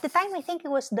I at the time, I think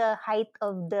it was the height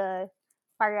of the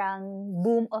parang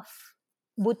boom of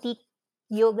boutique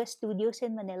yoga studios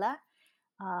in Manila.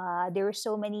 There were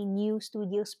so many new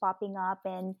studios popping up,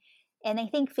 and I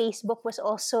think Facebook was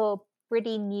also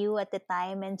pretty new at the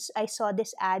time. And I saw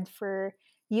this ad for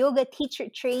yoga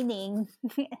teacher training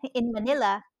in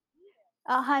Manila.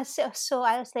 So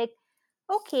I was like,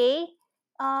 okay,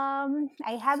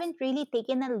 I haven't really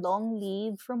taken a long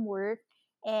leave from work,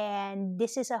 and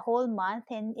this is a whole month,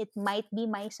 and it might be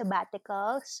my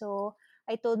sabbatical. So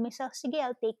I told myself, sige,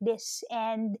 I'll take this.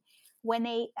 And when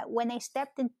I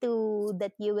stepped into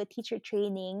that yoga teacher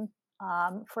training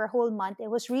for a whole month, it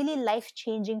was really life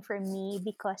changing for me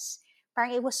because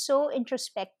parang it was so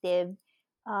introspective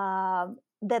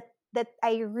that that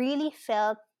I really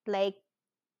felt like,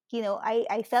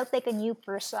 I felt like a new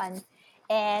person.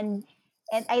 And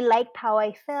I liked how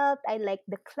I felt. I liked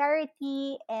the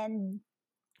clarity. And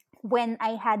when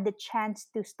I had the chance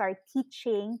to start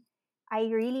teaching,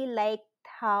 I really liked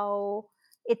how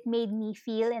it made me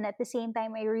feel. And at the same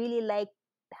time, I really liked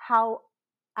how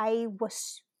I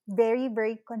was very,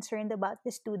 very concerned about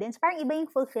the students. Parang iba yung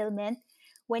fulfillment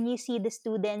when you see the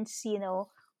students,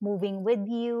 moving with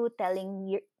you, telling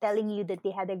you that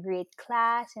they had a great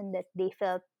class and that they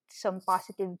felt some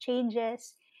positive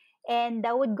changes. And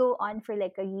that would go on for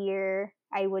like a year.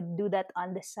 I would do that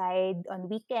on the side on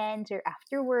weekends or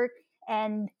after work.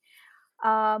 And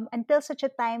until such a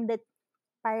time that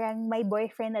parang my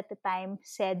boyfriend at the time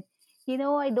said,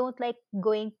 I don't like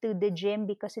going to the gym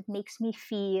because it makes me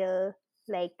feel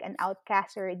like an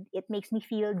outcast, or it makes me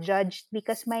feel judged,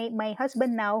 because my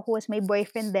husband now, who was my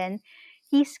boyfriend then,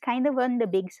 he's kind of on the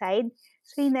big side.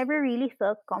 So he never really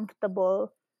felt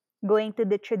comfortable going to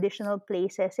the traditional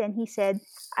places. And he said,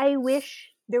 I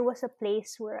wish there was a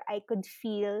place where I could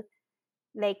feel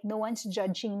like no one's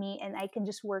judging me and I can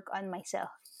just work on myself.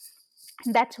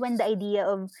 And that's when the idea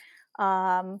of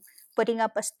um, putting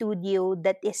up a studio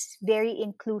that is very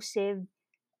inclusive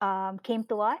came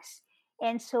to us.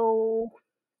 And so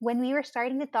when we were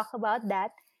starting to talk about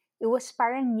that, it was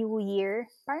parang New Year.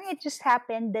 Parang it just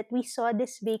happened that we saw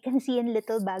this vacancy in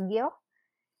Little Baguio,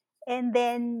 and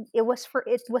then it was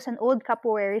an old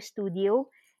capoeira studio.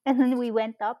 And when we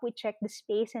went up, we checked the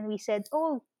space and we said,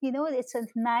 oh, it's a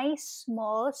nice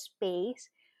small space,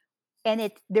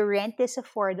 and the rent is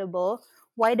affordable.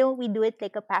 Why don't we do it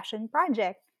like a passion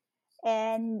project?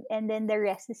 And then the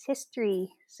rest is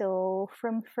history. So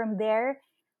from there,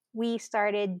 we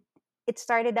started it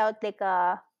started out like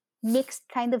a mixed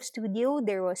kind of studio.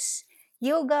 There was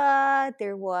yoga,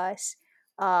 there was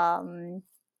um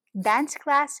dance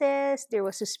classes, there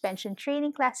was suspension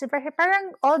training classes.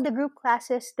 Parang all the group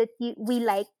classes that we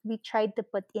like, we tried to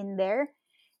put in there.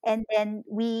 And then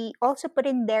we also put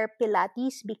in there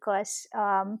Pilates, because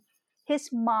his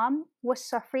mom was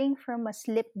suffering from a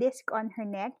slip disc on her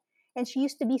neck, and she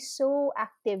used to be so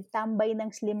active, tambay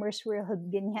ng Slimmers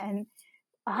World, ganyan.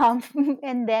 Um,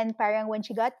 and then parang when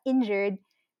she got injured,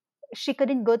 she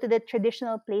couldn't go to the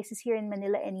traditional places here in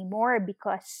Manila anymore,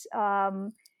 because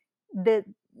the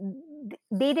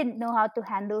they didn't know how to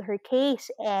handle her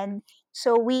case. And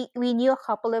so we knew a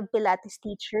couple of Pilates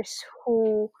teachers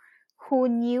who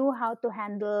knew how to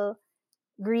handle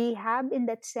rehab in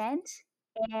that sense.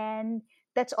 And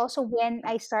that's also when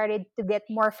I started to get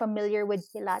more familiar with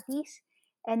Pilates.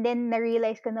 And then I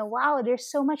realized ko na, wow,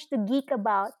 there's so much to geek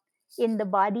about in the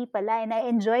body pala. And I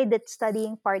enjoyed that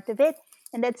studying part of it.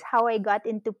 And that's how I got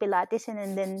into Pilates.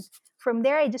 And then from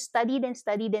there, I just studied and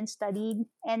studied and studied.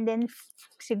 And then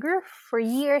siguro for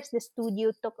years, the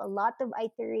studio took a lot of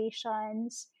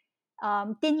iterations.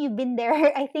 Tin, you've been there,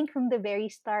 I think, from the very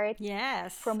start,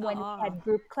 Yes. from when we Oo. had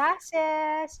group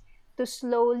classes to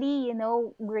slowly,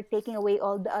 we're taking away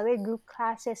all the other group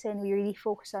classes and we really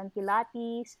focus on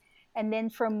Pilates. And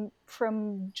then from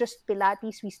just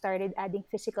Pilates, we started adding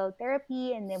physical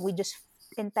therapy, and then we just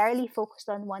entirely focused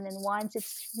on one-on-ones.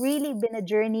 It's really been a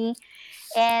journey.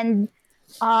 And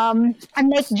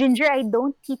unlike Ginger, I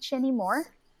don't teach anymore,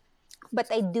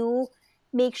 but I do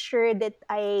make sure that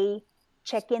I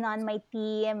check in on my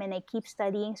team and I keep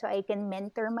studying so I can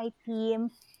mentor my team.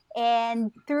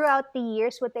 And throughout the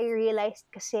years, what I realized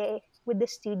kasi with the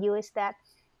studio is that,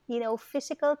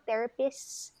 physical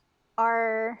therapists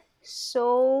are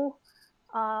so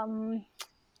um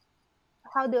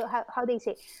how they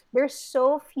say, there's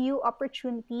so few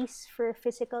opportunities for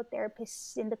physical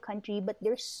therapists in the country, but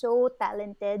they're so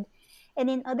talented. And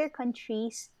in other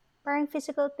countries, parang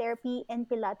physical therapy and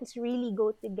Pilates really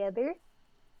go together.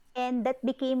 And that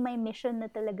became my mission na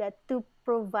talaga, to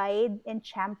provide and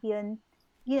champion,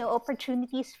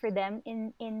 opportunities for them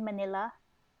in Manila,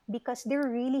 because they're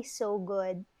really so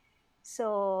good.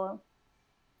 So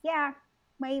yeah,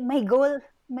 my goal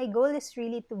is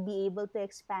really to be able to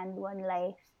expand One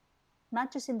Life,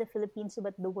 not just in the Philippines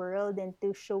but the world, and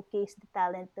to showcase the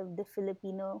talent of the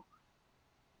Filipino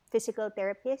physical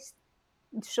therapists,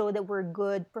 show that we're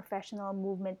good professional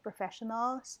movement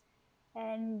professionals.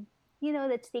 And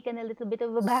that's taken a little bit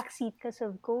of a backseat because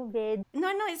of COVID.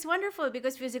 No, no, it's wonderful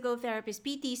because physical therapists,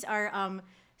 PTs are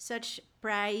such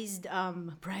prized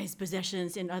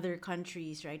possessions in other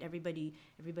countries, right? Every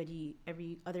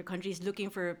other country is looking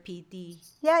for a PT.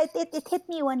 Yeah, it hit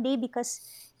me one day because,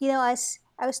 as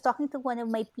I was talking to one of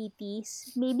my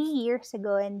PTs maybe years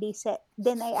ago, and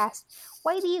then I asked,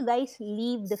 why do you guys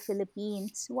leave the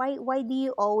Philippines? Why do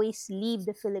you always leave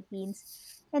the Philippines?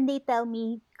 And they tell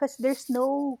me because there's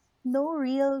no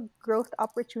real growth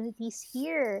opportunities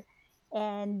here,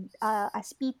 and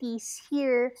as PTs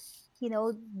here,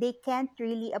 they can't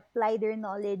really apply their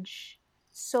knowledge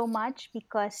so much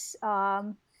because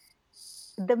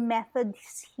the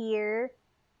methods here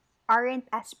aren't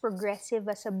as progressive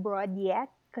as abroad yet,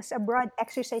 because abroad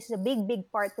exercise is a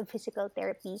big part of physical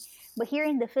therapy, but here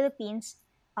in the Philippines,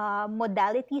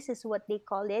 modalities is what they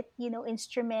call it,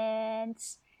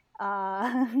 instruments,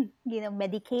 uh,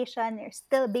 medication are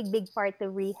still a big part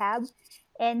of rehab.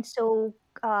 And so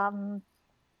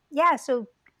yeah, so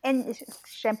and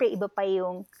syempre iba pa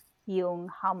yung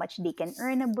how much they can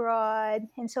earn abroad.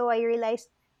 And so I realized,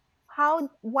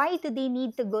 why do they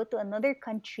need to go to another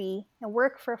country and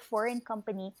work for a foreign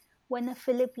company when a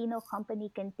Filipino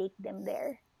company can take them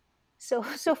there? So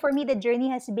so for me the journey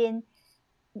has been,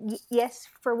 yes,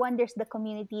 for one, there's the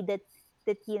community that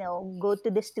go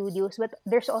to the studios, but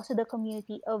there's also the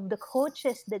community of the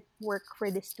coaches that work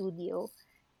for the studio.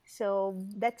 So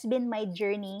that's been my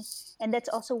journey, and that's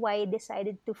also why I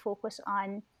decided to focus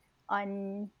on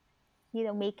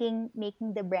making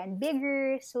the brand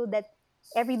bigger, so that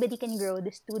everybody can grow,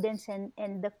 the students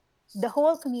and the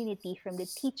whole community, from the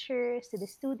teachers to the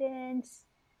students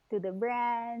to the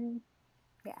brand.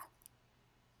 Yeah.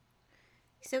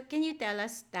 So can you tell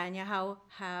us, Tanya, how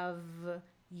have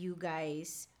you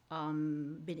guys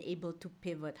been able to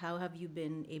pivot? How have you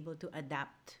been able to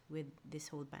adapt with this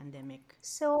whole pandemic?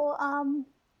 So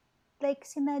like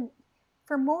sinad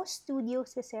for most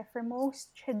studios kasi, for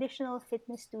most traditional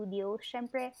fitness studios,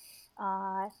 syempre,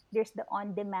 there's the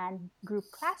on-demand group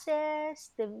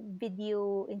classes, the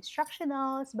video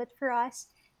instructionals. But for us,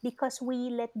 because we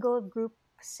let go of group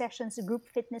sessions, group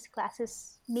fitness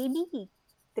classes, maybe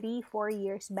 3 4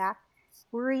 years back,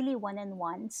 we're really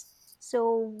one-on-ones.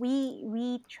 So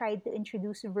we tried to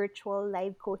introduce virtual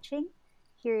live coaching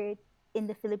here in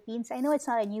the Philippines. I know it's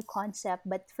not a new concept,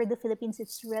 but for the Philippines,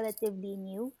 it's relatively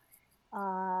new.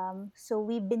 So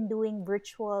we've been doing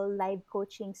virtual live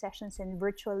coaching sessions and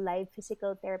virtual live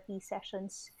physical therapy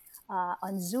sessions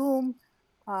on Zoom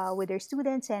with our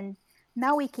students. And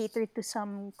now we cater to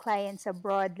some clients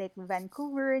abroad, like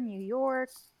Vancouver, New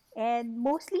York, and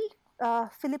mostly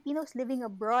Filipinos living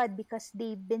abroad, because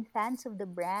they've been fans of the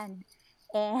brand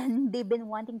and they've been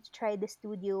wanting to try the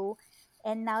studio.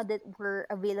 And now that we're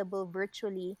available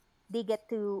virtually, they get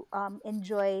to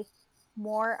enjoy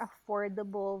more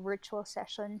affordable virtual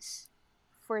sessions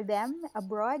for them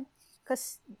abroad,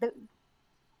 because the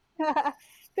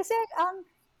because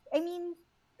I mean,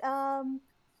 um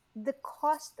the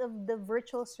cost of the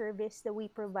virtual service that we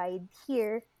provide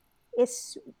here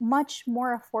is much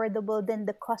more affordable than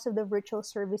the cost of the virtual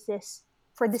services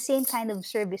for the same kind of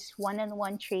service,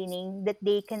 one-on-one training that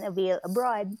they can avail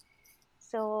abroad.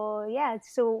 So yeah,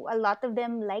 so a lot of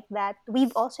them like that.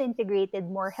 We've also integrated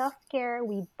more healthcare.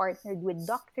 We've partnered with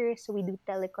doctors, so we do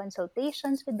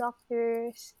teleconsultations with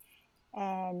doctors,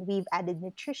 and we've added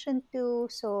nutrition too.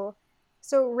 So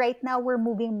right now we're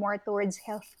moving more towards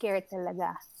healthcare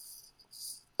talaga.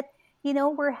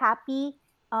 We're happy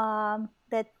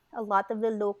that a lot of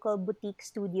the local boutique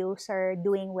studios are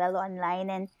doing well online,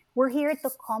 and we're here to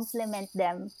complement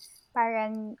them.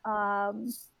 Parang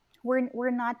we're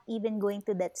not even going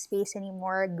to that space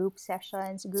anymore, group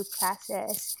sessions, group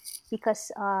classes,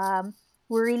 because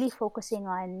we're really focusing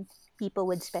on people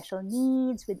with special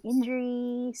needs, with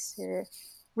injuries, or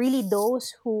really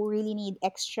those who really need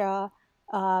extra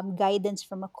guidance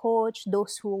from a coach,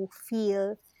 those who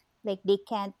feel like they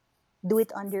can't do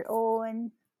it on their own.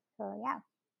 So yeah.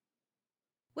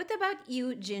 What about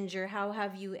you, Ginger? How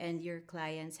have you and the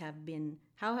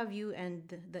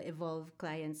Evolve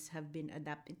clients have been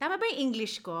adapting? Tama ba yung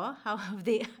English ko? How have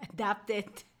they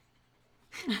adapted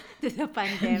to the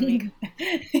pandemic?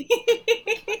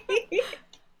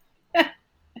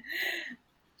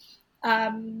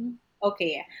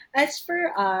 Okay. As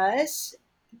for us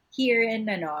here in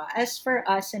as for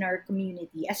us in our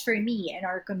community, as for me in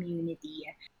our community,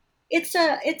 it's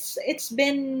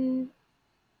been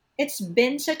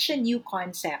such a new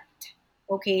concept.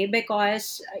 Okay,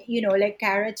 because like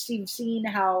carrots, you've seen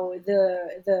how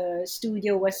the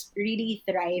studio was really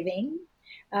thriving.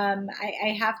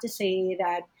 I have to say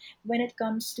that when it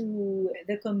comes to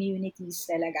the communities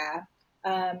talaga,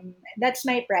 that's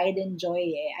my pride and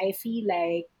joy. I feel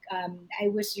like I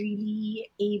was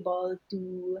really able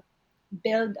to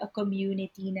build a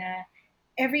community na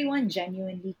everyone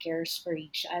genuinely cares for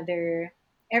each other.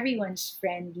 Everyone's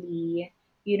friendly.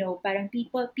 Parang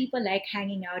people like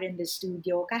hanging out in the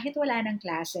studio kahit wala ng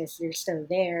classes, they're still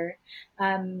there.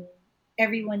 Um,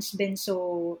 everyone's been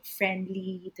so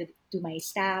friendly to my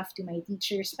staff, to my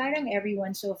teachers. Parang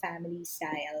everyone's so family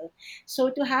style.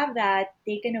 So to have that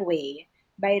taken away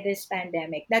by this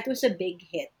pandemic, that was a big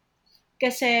hit.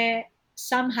 Kasi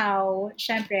somehow,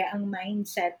 syempre, ang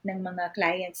mindset ng mga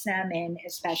clients namin,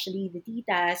 especially the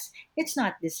titas, it's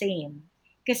not the same.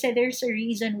 Kasi there's a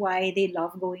reason why they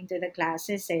love going to the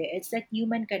classes. Eh. It's that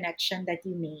human connection that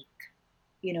you make,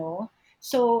 you know.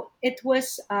 So it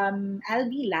was I'll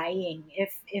be lying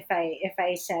if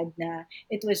I said na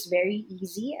it was very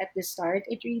easy at the start.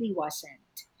 It really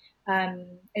wasn't.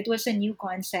 It was a new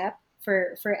concept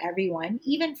for everyone,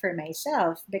 even for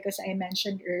myself, because I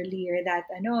mentioned earlier that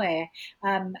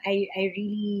I'm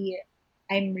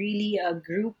really a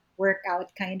group workout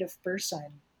kind of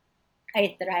person.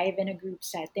 I thrive in a group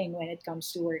setting when it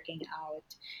comes to working out,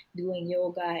 doing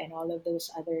yoga, and all of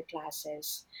those other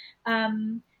classes.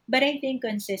 But I think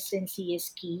consistency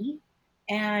is key.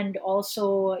 And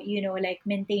also, like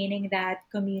maintaining that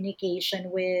communication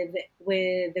with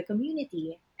the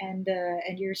community and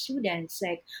your students.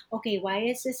 Like, okay, why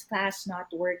is this class not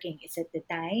working? Is it the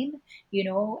time?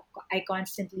 I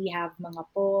constantly have mga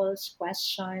polls,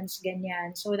 questions,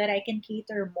 ganyan, so that I can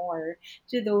cater more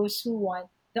to those who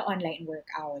want the online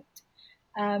workout.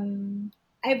 Um,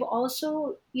 I've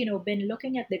also, been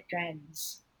looking at the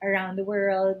trends around the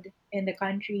world, in the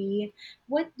country.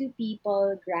 What do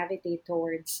people gravitate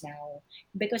towards now?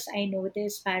 Because I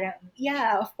noticed parang,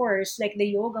 yeah, of course, like the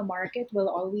yoga market will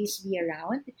always be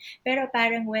around. Pero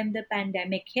parang when the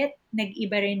pandemic hit,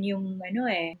 nag-iba rin yung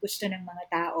gusto ng mga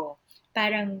tao.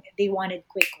 Parang they wanted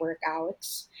quick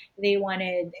workouts. They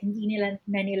wanted, hindi nila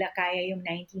kaya yung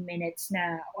 90 minutes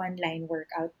na online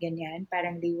workout, ganyan.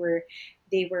 Parang they were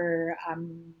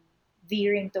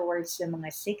veering towards the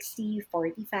mga 60,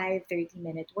 45,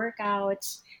 30-minute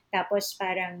workouts. Tapos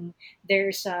parang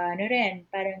there's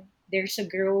a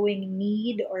growing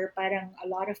need, or parang a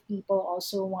lot of people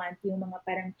also want yung mga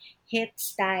parang hit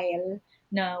style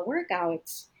na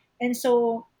workouts. And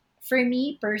so for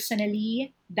me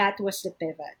personally, that was the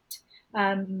pivot.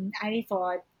 I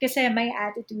thought, kasi my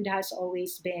attitude has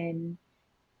always been,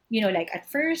 like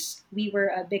at first, we were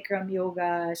a Bikram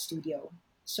yoga studio.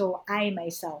 So I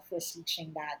myself was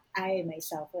teaching that. I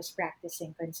myself was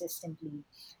practicing consistently.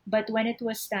 But when it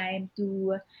was time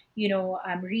to,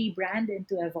 rebrand and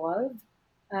to evolve,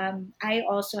 I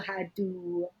also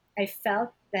I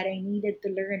felt that I needed to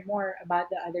learn more about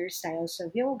the other styles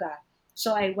of yoga.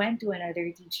 So I went to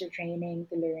another teacher training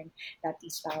to learn that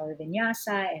is power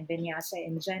vinyasa and vinyasa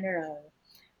in general.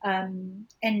 And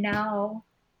now,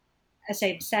 as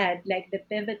I've said, like the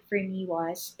pivot for me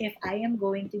was, if I am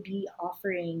going to be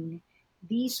offering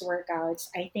these workouts,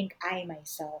 I think I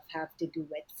myself have to do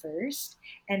it first.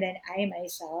 And then I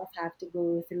myself have to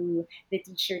go through the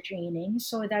teacher training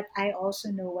so that I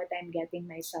also know what I'm getting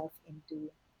myself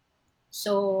into.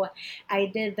 So I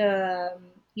did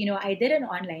an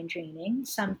online training,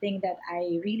 something that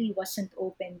I really wasn't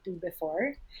open to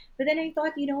before. But then I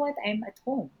thought, you know what, I'm at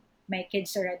home. My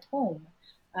kids are at home.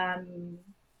 Um,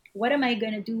 what am I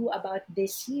going to do about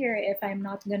this year if I'm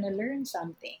not going to learn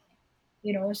something?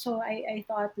 So I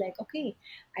thought like, okay,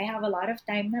 I have a lot of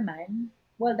time naman.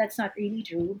 Well, that's not really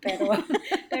true,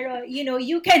 pero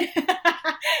you can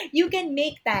you can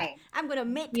make time, I'm gonna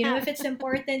make if time. it's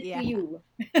important to Yeah. you.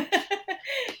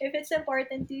 If it's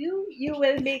important to you, you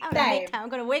will make I'm gonna make time. time. I'm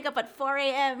gonna wake up at 4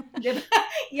 a.m. Diba?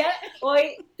 Yeah,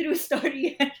 oy, true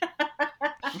story.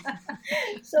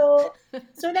 so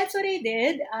so that's what I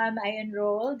did. I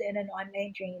enrolled in an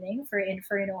online training for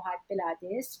Inferno Hot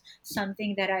Pilates,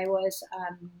 something that I was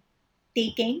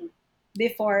taking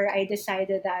before I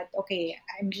decided that, okay,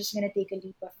 I'm just gonna take a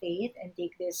leap of faith and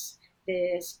take this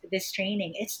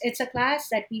training. It's a class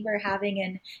that we were having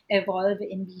in Evolve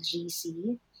in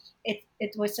BGC.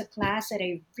 It was a class that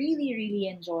I really really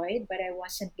enjoyed, but I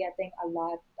wasn't getting a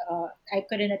lot. I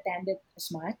couldn't attend it as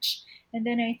much. And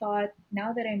then I thought,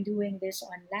 now that I'm doing this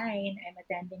online, I'm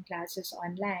attending classes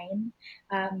online.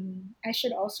 I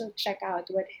should also check out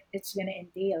what it's gonna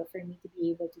entail for me to be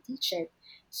able to teach it.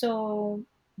 So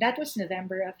that was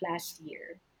November of last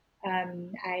year.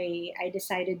 I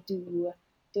decided to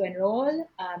enroll.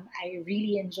 I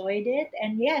really enjoyed it,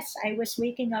 and yes, I was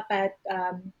waking up at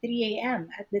 3 a.m.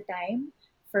 at the time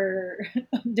for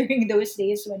during those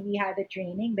days when we had the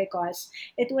training, because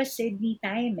it was Sydney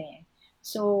time. Eh.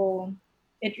 So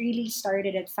it really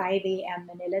started at 5 a.m.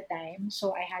 Manila time.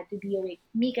 So I had to be awake.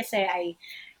 Me kasi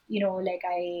like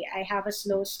I have a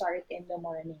slow start in the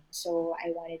morning. So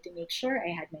I wanted to make sure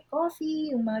I had my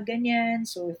coffee, yung mga ganyan.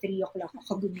 So 3 o'clock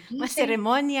ako Mas gumigising.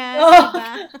 seremonyas, Oh, di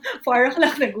ba? 4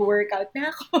 o'clock nag-workout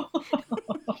na ako.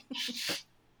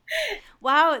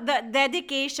 Wow, the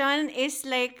dedication is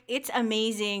like, it's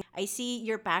amazing. I see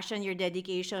your passion, your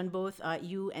dedication, both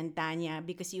you and Tanya,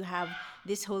 because you have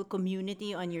this whole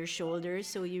community on your shoulders.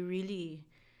 So you really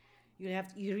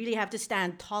have to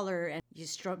stand taller and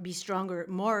be stronger.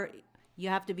 More, you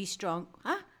have to be strong.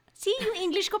 Huh? See, yung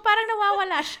English ko parang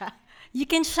nawawala siya. You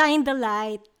can shine the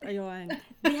light. Ayun.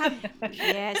 They have,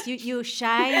 Yes, you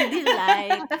shine the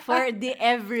light for the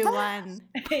everyone.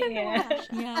 Parang Yeah. nawala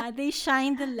siya. yeah, they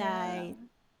shine the Yeah. light.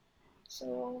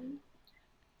 So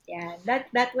yeah,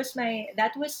 that was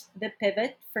the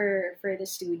pivot for the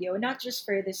studio, not just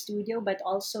for the studio, but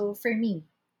also for me,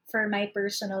 for my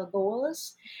personal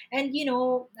goals. And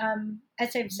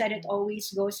as I've said, it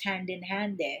always goes hand in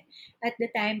hand. Eh. At the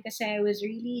time, because I was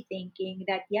really thinking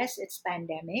that yes, it's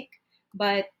pandemic,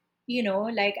 but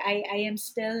like I am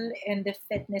still in the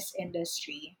fitness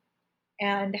industry,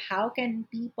 and how can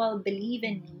people believe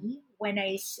in me when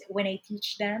I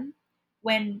teach them,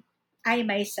 when I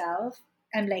myself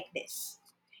am like this?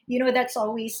 That's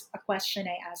always a question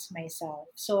I ask myself.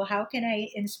 So how can I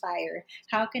inspire,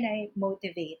 how can I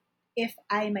motivate if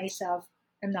I myself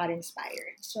am not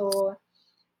inspired? So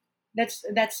that's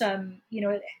and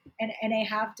I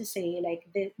have to say, like,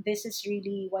 this is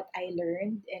really what I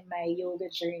learned in my yoga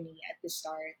journey at the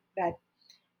start, that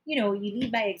you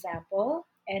lead by example.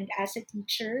 And as a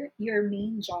teacher, your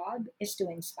main job is to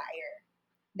inspire.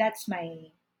 That's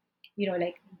my,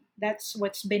 like, that's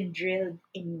what's been drilled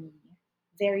in me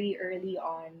very early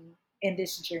on in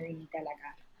this journey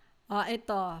talaga.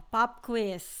 Ito, pop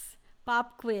quiz.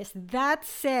 Pop quiz. That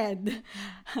said,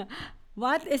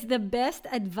 what is the best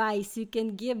advice you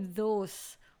can give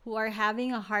those who are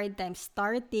having a hard time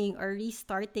starting or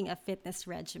restarting a fitness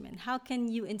regimen? How can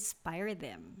you inspire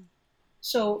them?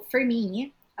 So for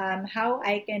me, how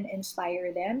I can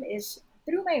inspire them is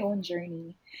through my own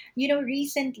journey.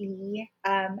 Recently,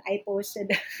 I posted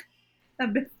a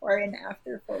before and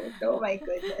after photo. My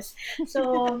goodness.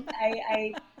 So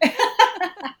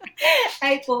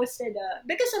I posted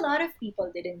because a lot of people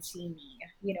didn't see me.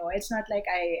 It's not like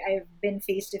I've been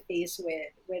face to face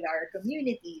with our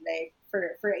community like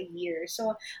for a year.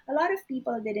 So a lot of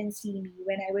people didn't see me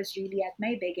when I was really at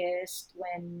my biggest,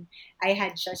 when I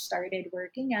had just started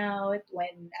working out,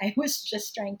 when I was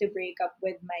just trying to break up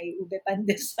with my ube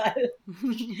pandesal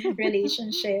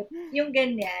relationship, yung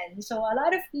ganyan. So a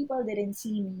lot of people didn't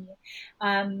see me,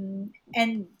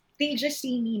 and they just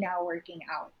see me now working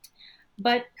out.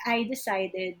 But I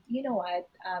decided, you know what,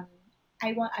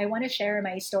 I want to share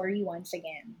my story once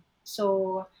again.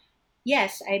 So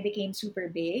yes, I became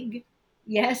super big.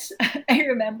 Yes, I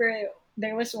remember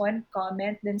there was one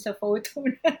comment din sa photo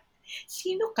na,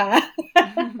 sino ka?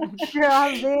 Yung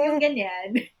Grabe.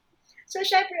 ganyan. So,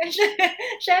 syempre,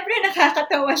 syempre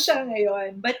nakakatawa siya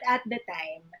ngayon. But at the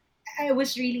time, I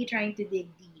was really trying to dig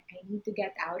deep. I need to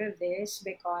get out of this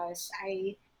because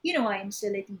I'm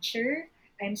still a teacher.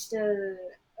 I'm still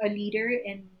a leader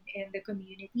in the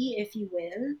community, if you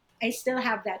will. I still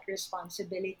have that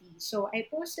responsibility. So I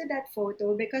posted that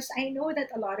photo because I know that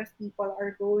a lot of people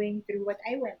are going through what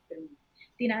I went through.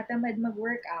 Tinatamad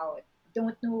mag-workout,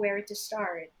 don't know where to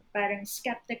start, parang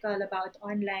skeptical about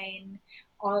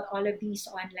all of these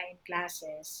online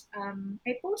classes.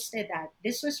 I posted that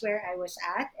this was where I was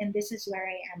at and this is where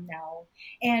I am now.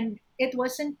 And it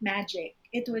wasn't magic.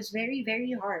 It was very,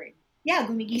 very hard. Yeah,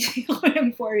 gumigising ako ng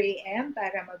 4 a.m.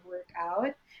 para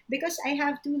mag-workout because I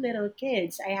have two little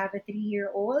kids. I have a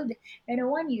 3-year-old and a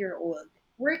 1-year-old.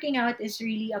 Working out is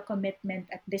really a commitment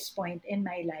at this point in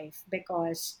my life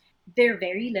because they're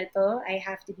very little. I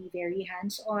have to be very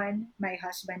hands on. My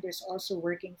husband is also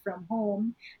working from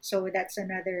home. So that's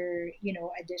another,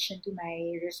 addition to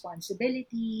my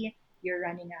responsibility. You're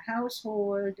running a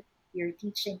household, you're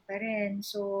teaching pa rin.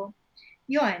 So,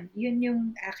 yun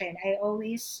yung akin. I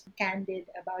always candid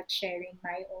about sharing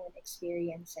my own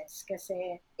experiences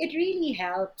kasi it really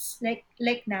helps.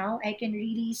 Like now, I can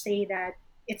really say that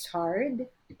it's hard.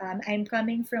 I'm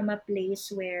coming from a place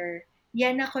where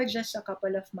yan ako just a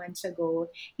couple of months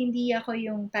ago. Hindi ako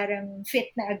yung parang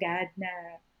fit na agad na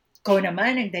ko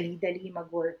naman, ang dali-dali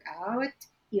mag-workout.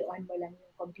 I-on mo lang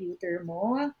yung computer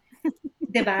mo.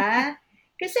 'Di ba?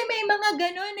 Kasi may mga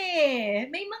gano'n eh.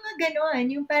 May mga gano'n.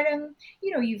 Yung parang,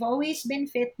 you've always been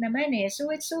fit naman eh.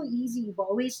 So it's so easy. You've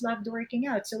always loved working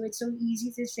out. So it's so easy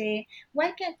to say,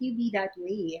 why can't you be that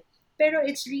way? Pero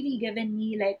it's really given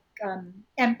me like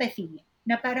empathy.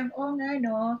 Na parang, oh nga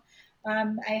no,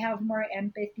 I have more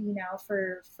empathy now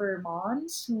for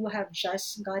moms who have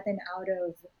just gotten out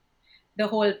of the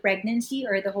whole pregnancy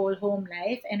or the whole home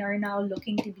life and are now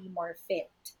looking to be more fit.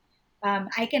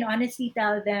 I can honestly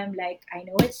tell them, like, I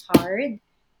know it's hard,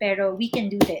 pero we can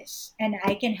do this and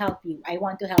I can help you. I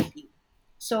want to help you.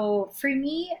 So for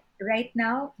me, right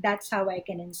now, that's how I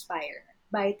can inspire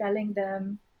by telling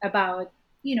them about,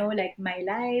 like my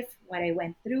life, what I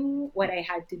went through, what I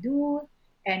had to do,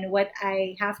 and what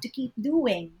I have to keep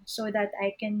doing so that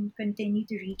I can continue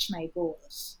to reach my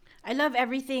goals. I love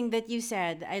everything that you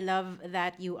said. I love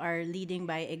that you are leading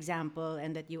by example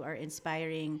and that you are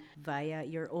inspiring via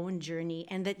your own journey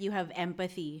and that you have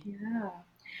empathy. Yeah.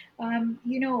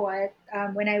 You know what?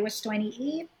 When I was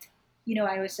 28,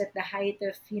 I was at the height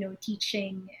of,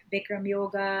 teaching Bikram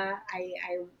yoga.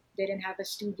 I didn't have a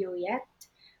studio yet.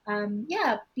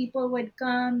 Yeah, people would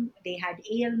come. They had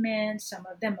ailments. Some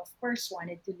of them, of course,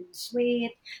 wanted to lose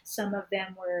weight. Some of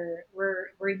them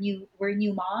were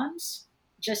new moms,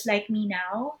 just like me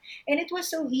now. And it was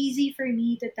so easy for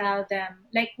me to tell them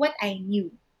like what I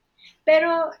knew.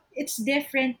 Pero it's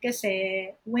different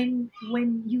kasi when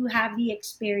you have the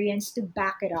experience to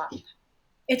back it up.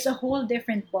 It's a whole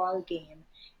different ball game.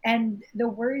 And the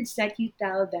words that you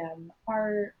tell them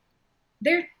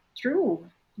they're true.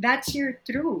 That's your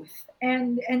truth.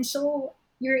 And so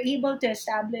you're able to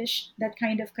establish that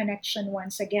kind of connection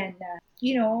once again na,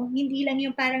 hindi lang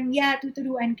yung parang, yeah,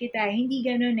 tuturuan kita. Hindi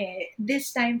ganun eh.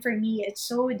 This time for me, it's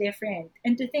so different.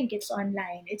 And to think it's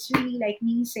online, it's really like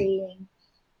me saying,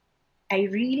 I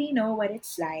really know what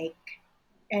it's like,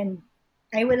 and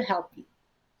I will help you.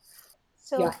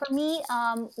 So Yeah. for me,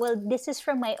 well, this is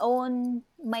from my own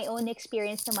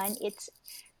experience naman. It's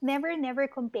never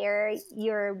compare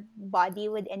your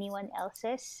body with anyone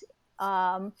else's.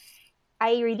 Um,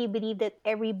 I really believe that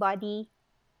everybody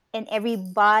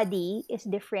is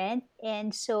different,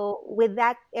 and so with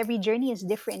that, every journey is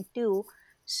different too.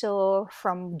 So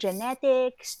from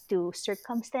genetics to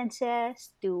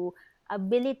circumstances to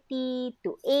ability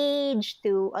to age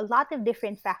to a lot of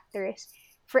different factors,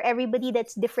 for everybody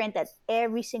that's different at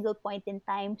every single point in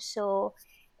time. So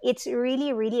it's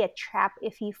really really a trap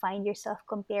if you find yourself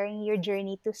comparing your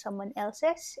journey to someone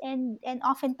else's, and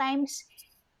oftentimes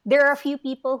there are a few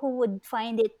people who would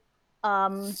find it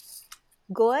um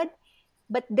good,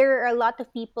 but there are a lot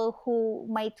of people who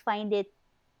might find it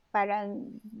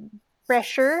parang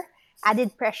pressure,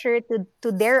 added pressure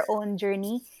to their own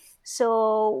journey.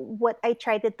 So what I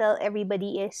try to tell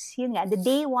everybody is, yun nga, the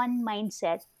day one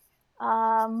mindset.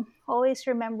 Always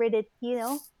remember that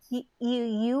you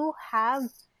have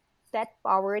that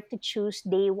power to choose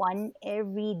day one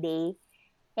every day.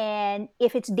 And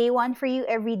if it's day one for you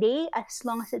every day, as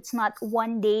long as it's not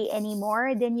one day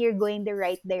anymore, then you're going the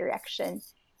right direction.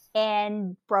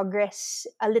 And progress,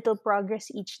 a little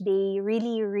progress each day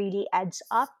really, really adds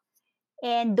up.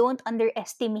 And don't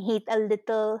underestimate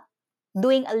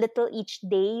doing a little each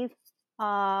day.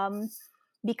 Um,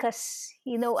 because,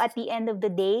 at the end of the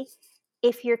day,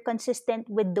 if you're consistent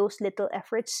with those little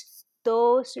efforts,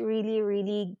 those really,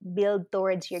 really build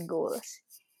towards your goals.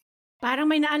 Parang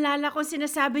may naalala ko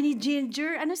sinasabi ni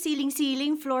Ginger, ano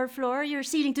ceiling-ceiling, floor-floor, your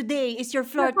ceiling today is your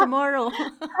floor tomorrow.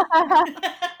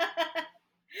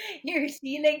 Your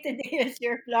ceiling today is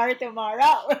your floor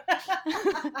tomorrow.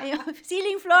 Ayun,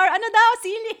 ceiling floor, ano daw,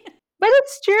 ceiling? But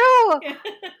it's true.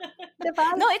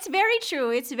 Diba? No, it's very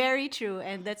true. It's very true,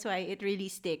 and that's why it really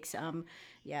sticks.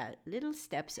 Yeah, little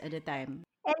steps at a time.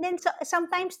 And then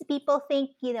sometimes the people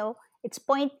think, it's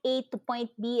point A to point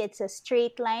B, it's a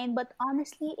straight line, but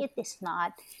honestly, it is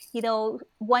not.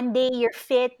 One day you're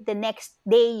fit, the next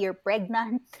day you're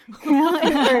pregnant, or,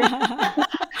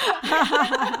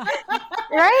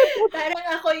 right? Parang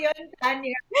ako yun,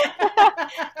 Tanya.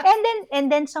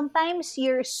 And then sometimes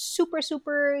you're super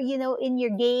super in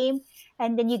your game,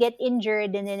 and then you get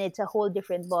injured, and then it's a whole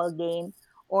different ball game.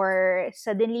 Or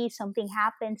suddenly something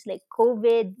happens like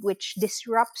COVID, which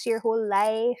disrupts your whole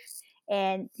life,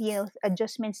 and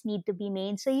adjustments need to be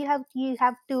made. So you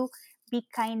have to be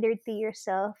kinder to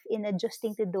yourself in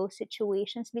adjusting to those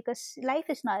situations, because life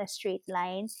is not a straight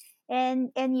line,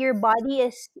 and your body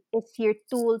is your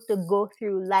tool to go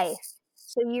through life.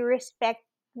 So you respect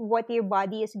what your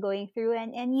body is going through,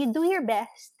 and you do your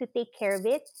best to take care of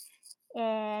it,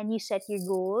 and you set your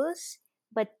goals.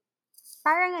 But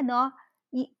parang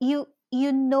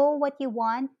you know what you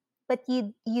want, but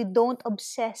you don't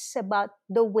obsess about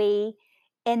the way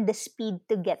and the speed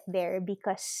to get there,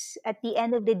 because at the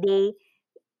end of the day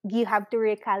you have to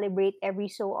recalibrate every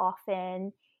so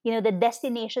often. The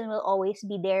destination will always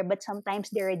be there, but sometimes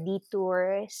there are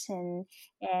detours, and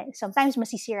sometimes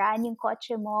masisiraan yung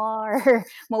kotse mo or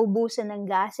maubusan ng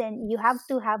gas, and you have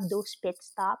to have those pit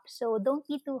stops. So don't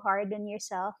be too hard on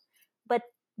yourself, but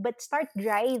start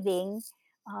driving.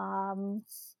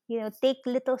 Take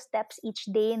little steps each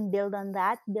day and build on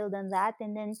that,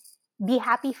 and then be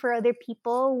happy for other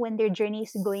people when their journey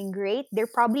is going great. They're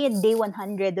probably on day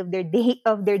 100 of their day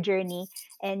of their journey,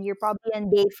 and you're probably on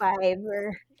day 5.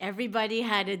 Or Everybody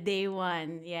had a day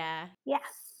one. Yeah. yeah,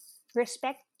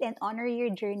 respect and honor your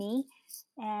journey,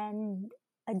 and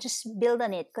just build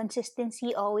on it.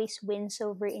 Consistency always wins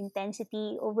over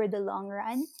intensity over the long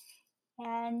run.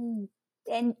 And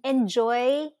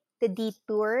enjoy the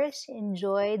detours,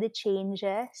 enjoy the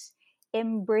changes,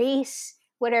 embrace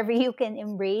whatever you can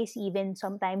embrace, even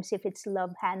sometimes if it's love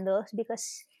handles,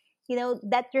 because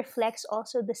that reflects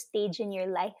also the stage in your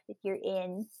life that you're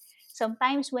in.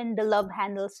 Sometimes when the love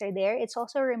handles are there, it's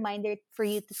also a reminder for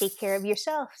you to take care of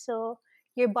yourself. So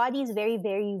your body is very,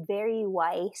 very, very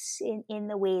wise in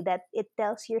the way that it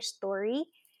tells your story,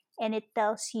 and it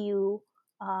tells you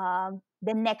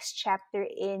the next chapter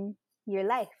in your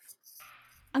life.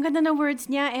 Ang ganda ng words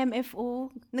niya, MFO.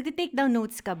 Nagte-take down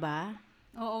notes ka ba?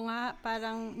 Oo nga,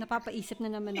 parang napapaisip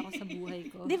na naman ako sa buhay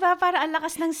ko. Di ba? Para ang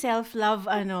lakas ng self-love,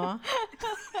 ano?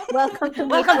 Welcome to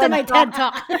my Welcome to TED my Talk. TED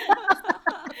Talk.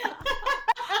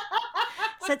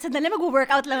 Sandali,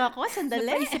 mag-workout lang ako.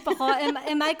 Sandali. Napaisip ako,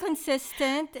 am I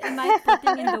consistent? Am I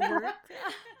putting in the work?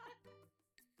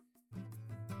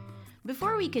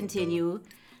 Before we continue,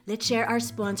 let's share our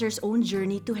sponsor's own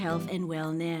journey to health and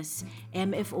wellness.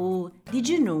 MFO, did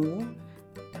you know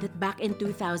that back in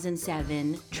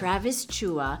 2007, Travis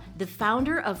Chua, the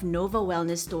founder of Nova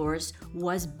Wellness Stores,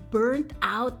 was burnt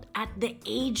out at the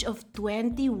age of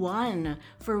 21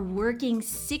 for working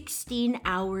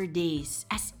 16-hour days.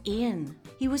 As in,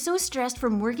 he was so stressed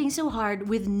from working so hard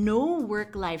with no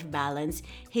work-life balance,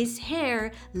 his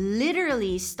hair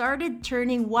literally started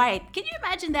turning white. Can you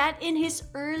imagine that? In his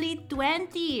early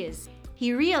 20s.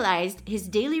 He realized his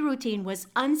daily routine was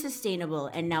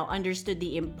unsustainable and now understood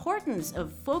the importance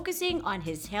of focusing on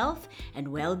his health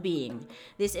and well-being.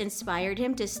 This inspired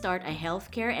him to start a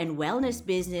healthcare and wellness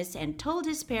business and told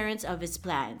his parents of his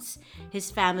plans. His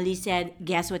family said,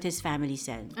 guess what his family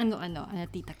said? Ano,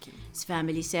 Tita Kim? His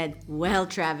family said, well,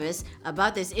 Travis,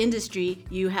 about this industry,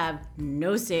 you have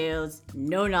no sales,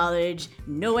 no knowledge,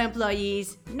 no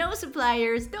employees, no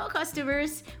suppliers, no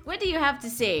customers. What do you have to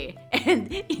say?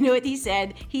 And you know what he said?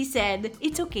 He said,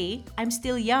 it's okay, I'm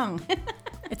still young.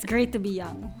 It's great to be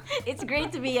young. It's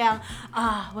great to be young.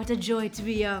 Ah, what a joy to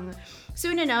be young.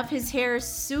 Soon enough, his hair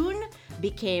soon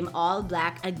became all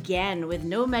black again with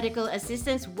no medical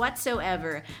assistance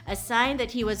whatsoever, a sign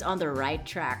that he was on the right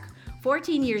track.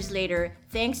 14 years later,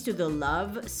 thanks to the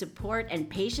love, support, and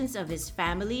patience of his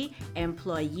family,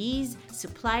 employees,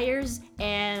 suppliers,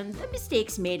 and the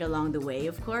mistakes made along the way,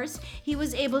 of course, he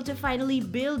was able to finally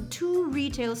build 2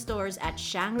 retail stores at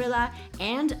Shangri-La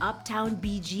and Uptown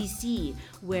BGC,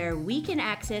 where we can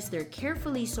access their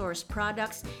carefully sourced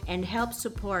products and help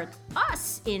support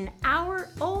us in our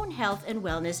own health and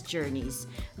wellness journeys.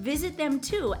 Visit them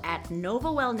too at Nova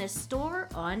Wellness Store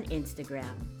on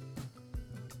Instagram.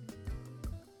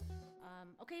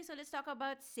 Okay, so let's talk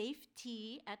about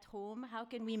safety at home. How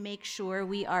can we make sure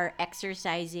we are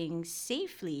exercising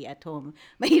safely at home?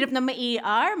 Mahirap na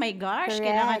ma-ER. My gosh,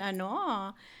 kailangan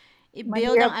Correct.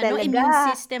 i-build Mahirap ang talaga. immune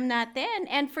system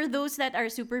natin. And for those that are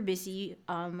super busy,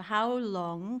 how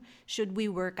long should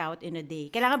we work out in a day?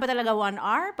 Kailangan ba talaga 1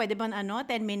 hour? Pwede ba 10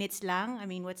 minutes lang? I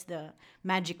mean, what's the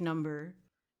magic number?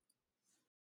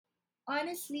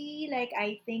 Honestly, like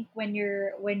I think when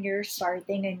you're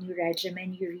starting a new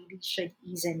regimen, you really should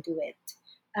ease into it.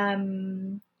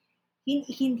 Um,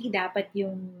 hindi dapat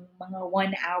yung mga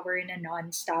 1 hour na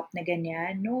non-stop na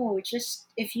ganyan. No,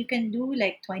 just if you can do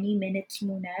like 20 minutes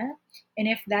muna, and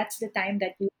if that's the time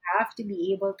that you have to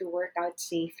be able to work out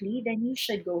safely, then you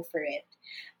should go for it.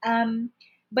 Um,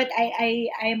 but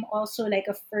I'm also like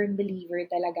a firm believer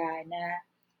talaga na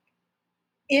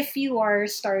if you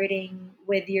are starting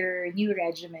with your new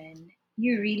regimen,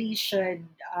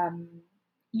 um,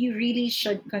 you really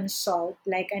should consult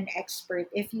like an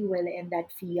expert, if you will, in that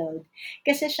field.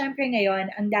 Kasi syempre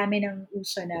ngayon, ang dami ng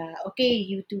uso na, okay,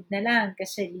 YouTube na lang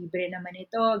kasi libre naman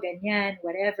ito, ganyan,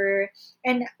 whatever.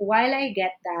 And while I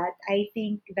get that, I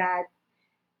think that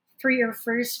for your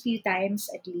first few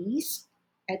times at least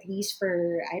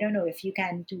for, I don't know if you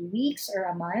can, 2 weeks or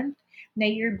a month, na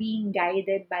you're being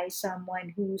guided by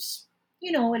someone who's,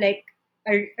 like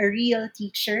a real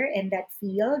teacher in that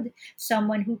field,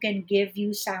 someone who can give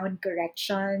you sound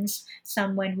corrections,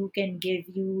 someone who can give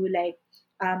you like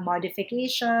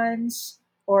modifications,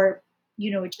 or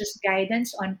just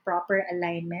guidance on proper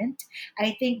alignment.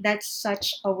 I think that's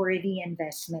such a worthy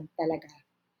investment talaga.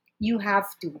 You have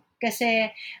to.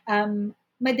 Kasi um,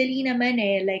 madali naman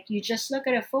eh. Like, you just look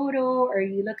at a photo or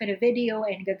you look at a video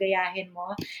and gagayahin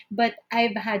mo. But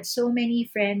I've had so many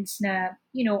friends na,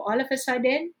 all of a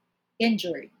sudden,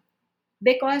 injured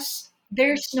because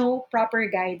there's no proper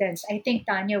guidance. I think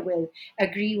Tanya will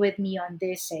agree with me on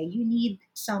this. You need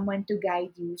someone to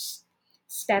guide you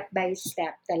step by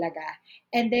step talaga.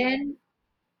 And then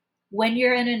when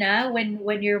you're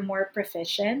when you're more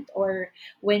proficient, or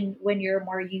when you're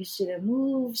more used to the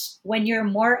moves, when you're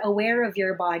more aware of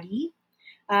your body,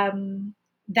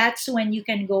 that's when you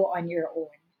can go on your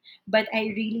own. But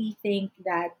I really think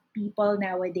that people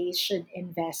nowadays should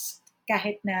invest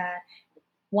kahit na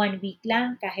 1 week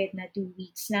lang, kahit na 2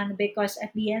 weeks lang, because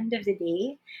at the end of the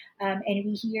day, and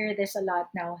we hear this a lot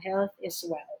now, health is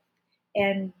wealth.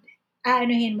 And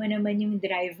aanuhin mo naman yung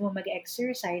drive mo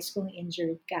mag-exercise kung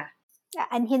injured ka.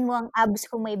 Aanhin mo ang abs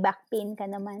kung may back pain ka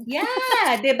naman. Yeah,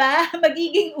 'di ba?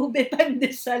 Magiging ube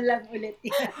pandesal lang ulit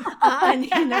 'yan.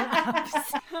 Aanhin ang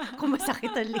abs. Kung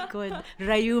masakit ang likod,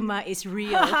 Rayuma is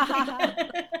real.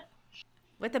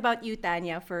 What about you,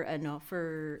 Tanya, for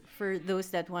those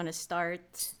that want to start?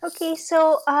 Okay,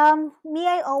 so me,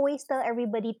 I always tell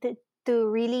everybody to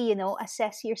really,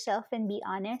 assess yourself and be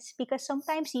honest, because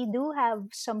sometimes you do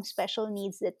have some special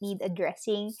needs that need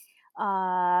addressing.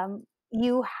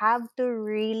 You have to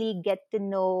really get to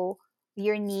know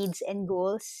your needs and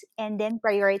goals and then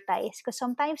prioritize, because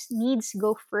sometimes needs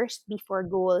go first before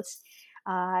goals.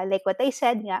 Like what I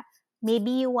said, nga,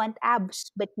 maybe you want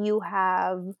abs, but you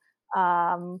have,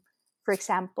 for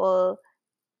example,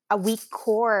 a weak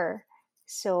core.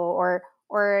 So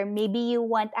or maybe you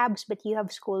want abs but you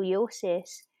have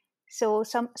scoliosis. So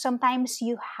sometimes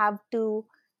you have to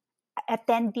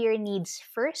attend to your needs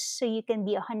first so you can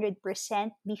be 100%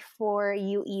 before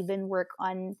you even work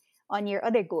on your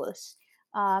other goals.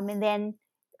 And then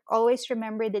always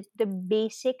remember that the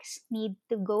basics need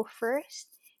to go first.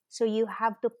 So you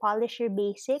have to polish your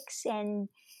basics, and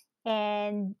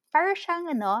para siyang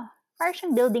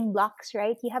building blocks,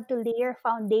 right? You have to lay your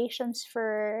foundations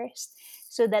first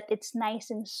so that it's nice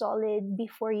and solid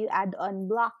before you add on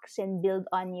blocks and build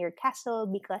on your castle,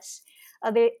 because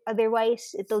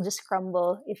otherwise it'll just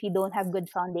crumble if you don't have good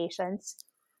foundations.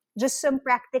 Just some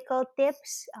practical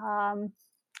tips.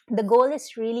 The goal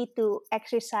is really to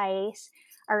exercise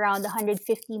around 150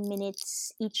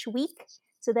 minutes each week.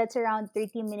 So that's around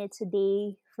 30 minutes a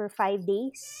day for 5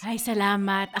 days. Ay,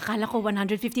 salamat. Akala ko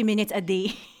 150 minutes a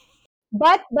day.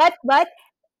 But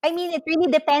I mean, it really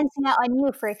depends nga on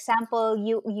you. For example,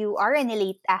 you are an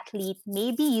elite athlete.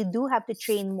 Maybe you do have to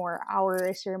train more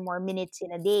hours or more minutes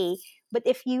in a day. But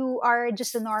if you are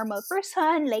just a normal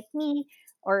person like me,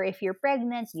 or if you're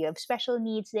pregnant, you have special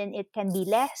needs, then it can be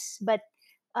less. But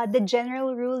the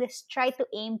general rule is try to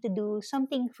aim to do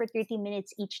something for 30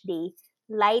 minutes each day.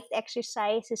 Light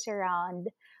exercise is around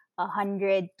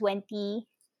 120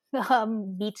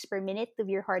 beats per minute of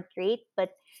your heart rate,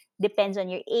 but depends on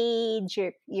your age,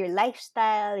 your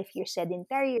lifestyle. If you're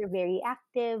sedentary, you're very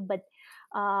active. But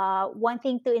one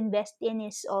thing to invest in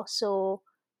is also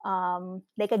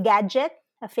like a gadget,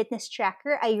 a fitness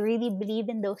tracker. I really believe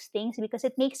in those things because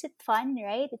it makes it fun,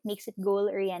 right? It makes it goal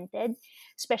oriented,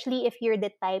 especially if you're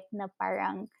the type na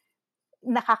parang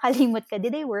nakakalimot ka,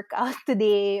 did I work out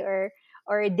today, or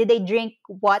did I drink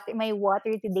my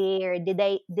water today, or did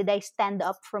I stand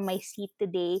up from my seat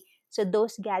today? So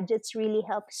those gadgets really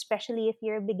help, especially if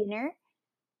you're a beginner.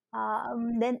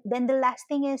 Then the last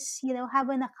thing is, have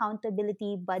an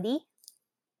accountability buddy.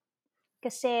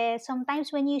 Kasi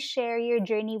sometimes when you share your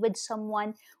journey with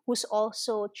someone who's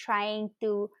also trying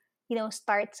to,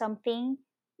 start something,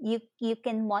 you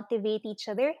can motivate each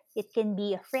other. It can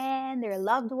be a friend or a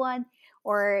loved one,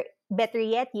 or better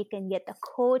yet, you can get a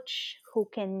coach who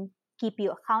can keep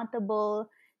you accountable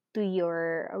to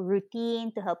your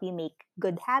routine to help you make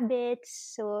good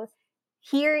habits. So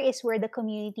here is where the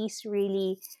communities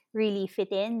really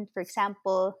fit in. For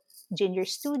example, Ginger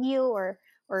Studio, or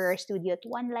our studio at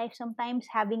One Life. Sometimes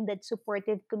having that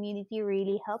supportive community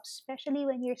really helps, especially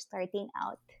when you're starting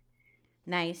out.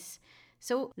 Nice.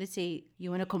 So, let's say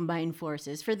you want to combine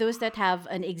forces. For those that have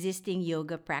an existing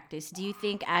yoga practice, do you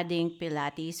think adding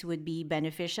Pilates would be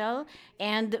beneficial?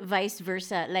 And vice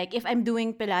versa. Like, if I'm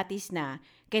doing Pilates na,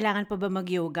 kailangan pa ba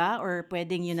mag-yoga or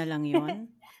pwedeng yun na lang yun?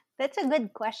 That's a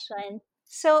good question.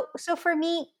 So for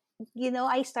me,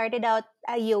 I started out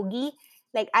a yogi.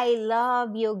 Like, I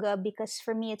love yoga because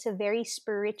for me it's a very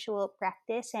spiritual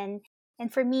practice, and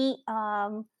for me,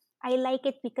 I like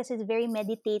it because it's very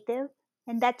meditative,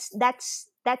 and that's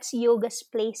yoga's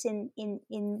place in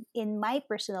my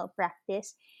personal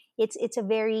practice. It's a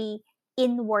very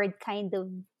inward kind of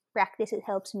practice. It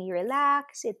helps me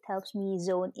relax. It helps me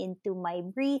zone into my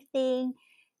breathing.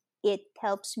 It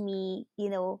helps me,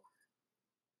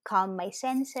 calm my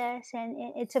senses, and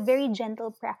it's a very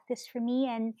gentle practice for me.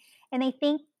 And I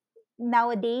think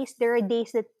nowadays there are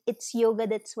days that it's yoga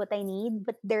that's what I need,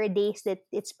 but there are days that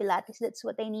it's Pilates that's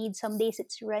what I need. Some days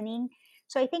it's running.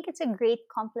 So I think it's a great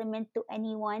compliment to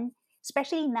anyone,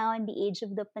 especially now in the age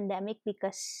of the pandemic,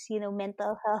 because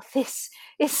mental health is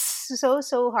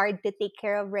so hard to take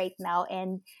care of right now,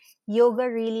 and yoga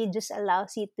really just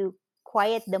allows you to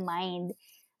quiet the mind.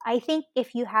 I think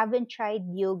if you haven't tried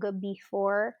yoga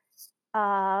before,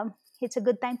 it's a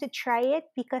good time to try it,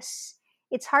 because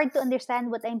it's hard to understand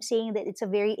what I'm saying, that it's a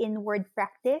very inward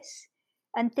practice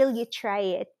until you try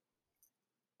it.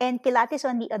 And Pilates,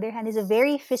 on the other hand, is a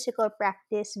very physical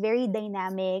practice, very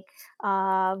dynamic,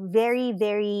 very,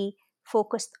 very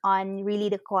focused on really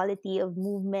the quality of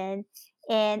movement.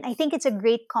 And I think it's a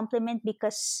great complement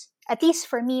because, at least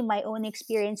for me, my own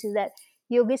experience is that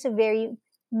yoga is a very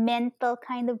mental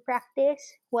kind of practice,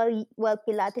 while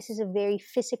Pilates is a very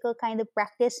physical kind of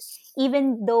practice,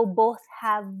 even though both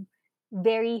have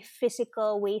very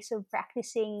physical ways of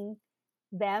practicing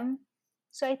them.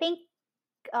 So I think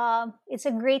it's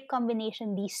a great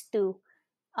combination, these two,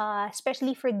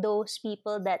 especially for those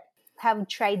people that have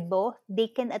tried both. They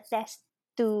can attest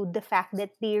to the fact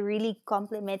that they really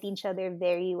complement each other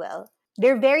very well.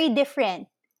 They're very different.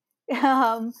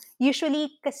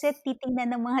 Usually, kasi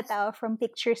titingnan ng mga tao from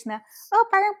pictures na, oh,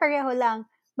 parang pareho lang.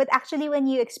 But actually, when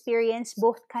you experience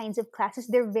both kinds of classes,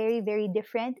 they're very, very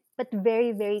different, but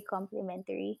very, very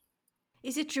complementary.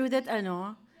 Is it true that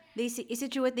is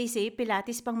it true what they say,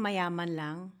 Pilates pang mayaman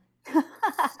lang?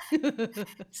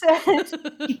 So,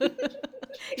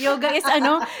 Yoga is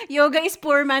yoga is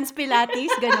poor man's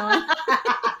Pilates, ganon.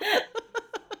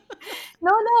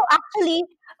 no, actually,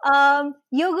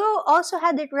 yoga also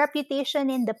had a reputation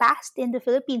in the past in the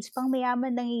Philippines. Pang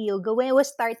mayaman ng yoga when it was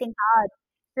starting out,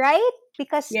 right?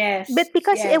 Because, but Yes,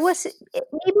 because it yes. was,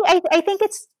 maybe I think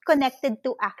it's connected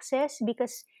to access,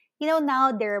 because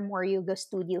now there are more yoga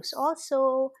studios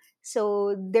also,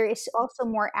 so there is also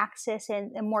more access,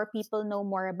 and more people know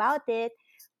more about it.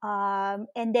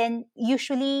 And then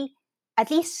usually, at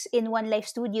least in One Life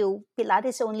Studio,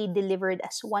 Pilates only delivered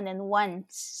as one-on-ones.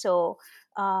 So,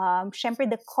 syempre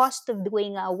the cost of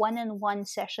doing a one-on-one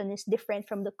session is different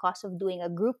from the cost of doing a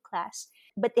group class.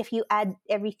 But if you add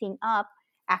everything up,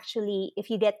 actually, if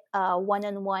you get a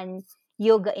one-on-one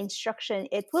yoga instruction,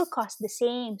 it will cost the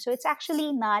same. So it's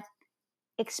actually not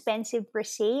expensive per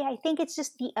se. I think it's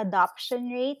just the adoption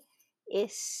rate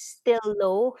is still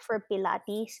low for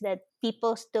Pilates, that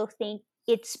people still think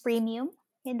it's premium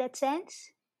in that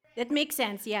sense. That makes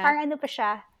sense, yeah. Parang ano pa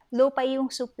siya, low pa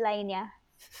yung supply niya.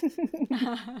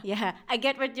 Yeah, I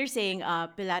get what you're saying.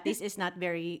 Pilates is not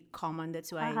very common.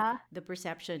 That's why Uh-huh. the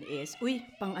perception is, uy,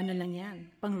 pang ano lang yan,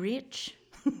 pang rich.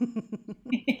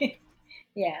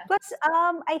 Yeah. Plus,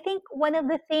 I think one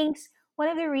of the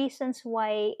reasons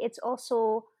why it's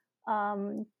also,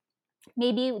 um,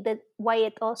 maybe that why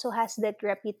it also has that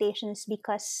reputation is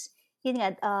because, yun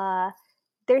nga,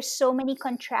 there's so many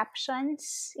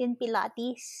contraptions in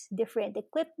Pilates, different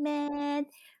equipment,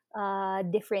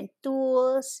 different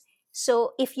tools.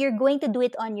 So if you're going to do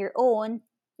it on your own,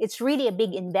 it's really a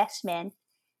big investment.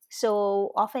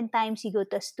 So oftentimes you go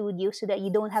to a studio so that you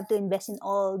don't have to invest in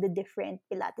all the different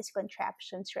Pilates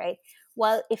contraptions, right?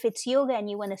 While if it's yoga and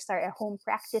you want to start a home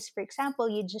practice, for example,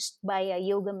 you just buy a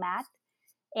yoga mat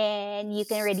and you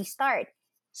can already start.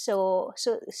 So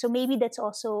maybe that's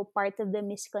also part of the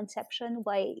misconception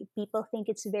why people think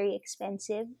it's very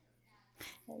expensive.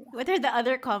 What are the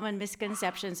other common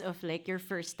misconceptions of like your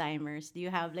first timers? Do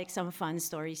you have like some fun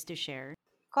stories to share?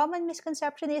 Common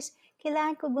misconception is,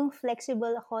 kailangan ko bang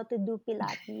flexible ako to do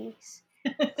Pilates?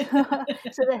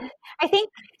 So I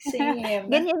think Same.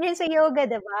 ganyan din sa yoga,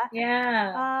 diba?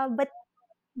 Yeah. But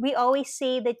we always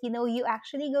say that you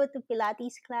actually go to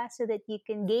Pilates class so that you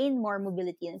can gain more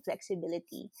mobility and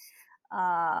flexibility.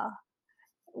 Uh,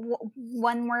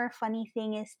 One more funny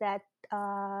thing is that,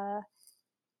 do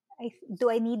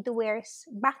I need to wear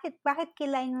bakit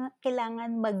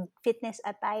kailangan mag fitness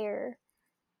attire?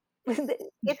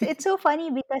 It's so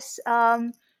funny because,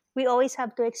 we always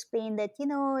have to explain that,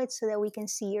 it's so that we can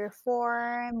see your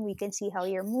form, we can see how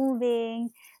you're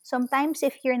moving. Sometimes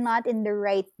if you're not in the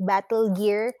right battle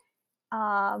gear,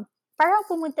 parang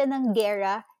pumunta ng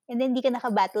gera and then di ka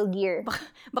naka-battle gear.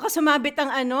 Baka sumabit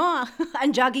ang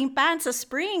ang jogging pants sa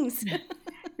springs.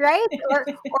 Right? Or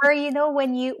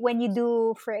when you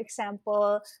do, for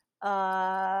example,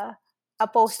 uh a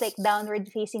pose like downward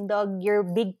facing dog, your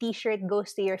big t-shirt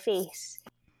goes to your face.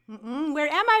 Mm-mm, where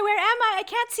am I? Where am I? I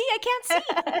can't see. I can't see.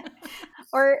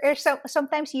 Or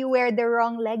sometimes you wear the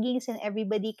wrong leggings and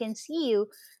everybody can see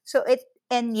you, so it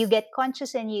and you get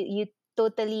conscious and you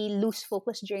totally lose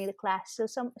focus during the class. So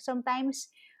sometimes,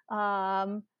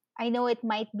 um I know it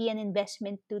might be an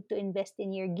investment to invest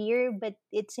in your gear, but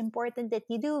it's important that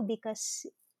you do because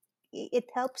it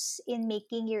helps in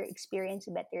making your experience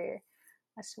better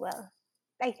as well.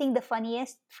 I think the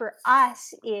funniest for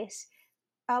us is,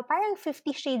 parang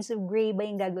 50 shades of gray ba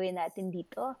yung gagawin natin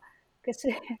dito?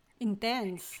 Kasi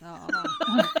Intense. Oo.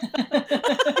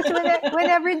 because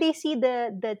whenever they see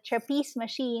the trapeze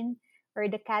machine or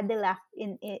the Cadillac,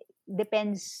 in it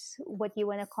depends what you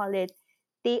want to call it,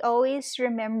 they always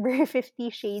remember 50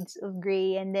 shades of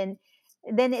gray, and then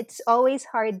it's always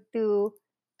hard to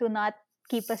not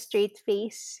keep a straight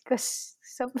face because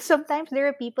sometimes there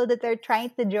are people that are trying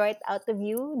to draw it out of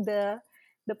you, the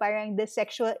parang the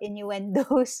sexual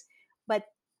innuendos. but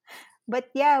but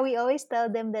yeah, we always tell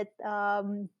them that,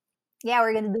 yeah,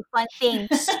 we're gonna do fun things.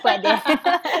 Pwede.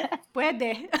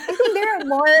 Puede. I think there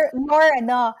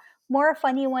are more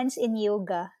funny ones in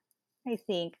yoga, I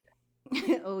think.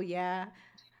 Oh, yeah.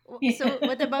 So, Yeah.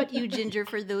 what about you, Ginger?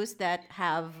 For those that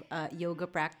have yoga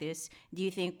practice, do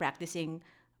you think practicing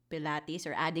Pilates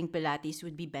or adding Pilates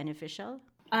would be beneficial?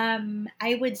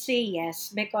 I would say yes,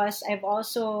 because I'm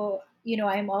also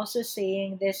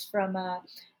saying this from a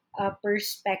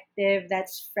perspective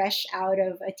that's fresh out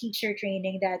of a teacher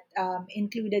training that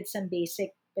included some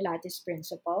basic Pilates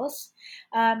principles.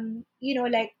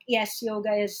 Like, yes,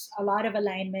 yoga is a lot of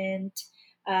alignment,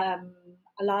 um,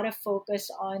 a lot of focus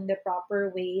on the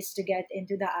proper ways to get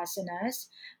into the asanas,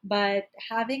 but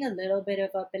having a little bit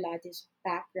of a Pilates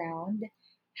background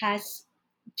has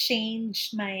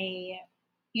changed my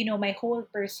whole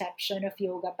perception of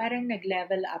yoga. Parang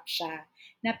nag-level up siya.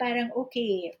 Na parang,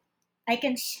 okay, I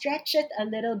can stretch it a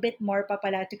little bit more pa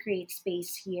pala to create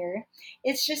space here.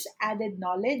 It's just added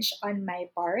knowledge on my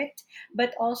part,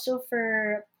 but also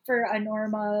for a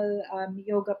normal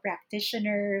yoga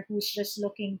practitioner who's just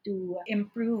looking to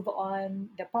improve on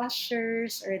the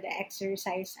postures or the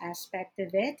exercise aspect of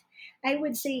it, I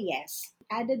would say yes.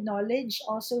 Added knowledge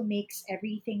also makes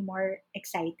everything more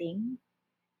exciting.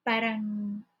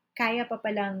 Parang kaya pa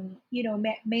palang,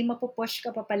 may mapupush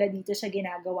ka pa pala dito sa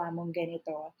ginagawa mong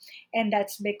ganito. And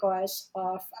that's because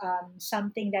of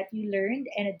something that you learned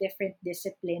and a different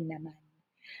discipline naman.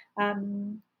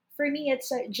 For me, it's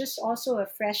just also a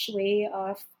fresh way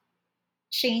of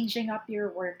changing up your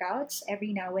workouts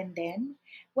every now and then.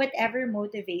 Whatever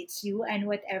motivates you and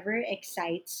whatever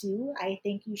excites you, I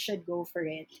think you should go for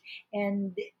it.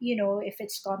 And, if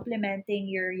it's complementing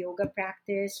your yoga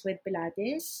practice with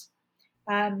Pilates,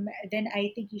 then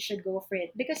I think you should go for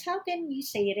it. Because how can you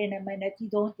say rin naman that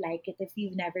you don't like it if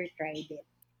you've never tried it?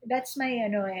 That's my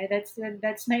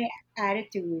that's my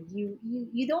attitude.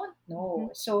 You don't Mhm.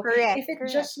 know. So Correct, if it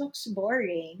correct. just looks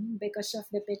boring because of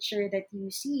the picture that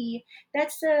you see,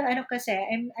 that's the kasi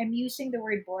I'm using the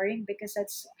word boring because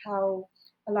that's how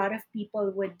a lot of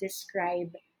people would describe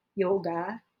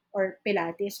yoga or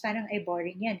Pilates. Parang ay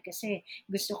boring yan kasi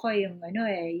gusto ko yung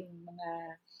yung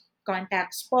mga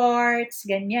contact sports,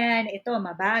 ganyan, ito,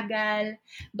 mabagal.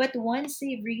 But once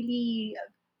they really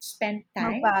spent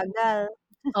time, Mabagal.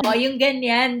 oo, yung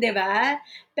ganyan, di ba?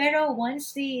 Pero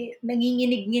once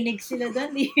nanginginig-nginig sila doon,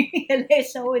 they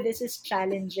realize, oh, this is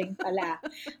challenging pala.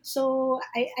 So,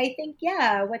 I think,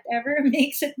 yeah, whatever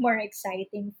makes it more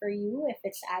exciting for you, if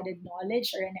it's added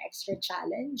knowledge or an extra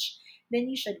challenge, then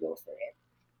you should go for it.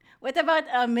 What about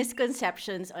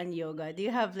misconceptions on yoga? Do you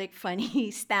have like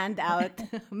funny standout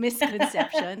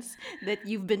misconceptions that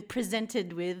you've been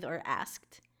presented with or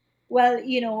asked? Well,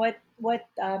 you know what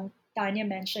Tanya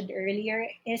mentioned earlier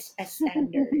is a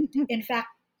standard. In fact,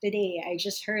 today I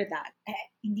just heard that.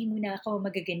 Hindi mo na ako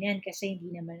magaganyan kasi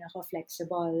hindi naman ako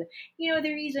flexible. The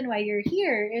reason why you're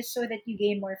here is so that you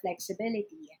gain more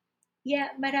flexibility. Yeah,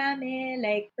 marami.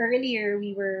 Like earlier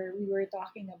we were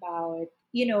talking about,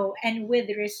 and with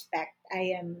respect,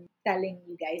 I am telling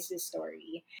you guys this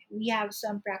story. We have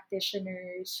some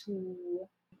practitioners who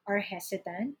are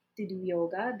hesitant to do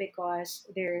yoga because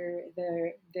their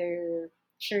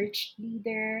church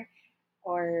leader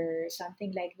or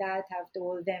something like that have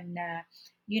told them na,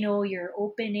 you're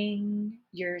opening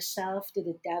yourself to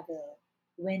the devil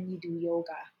when you do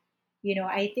yoga.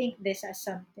 I think this has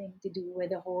something to do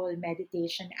with the whole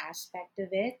meditation aspect of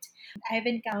it. I've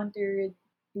encountered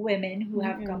women who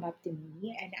have come Mm-mm. up to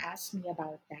me and asked me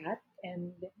about that.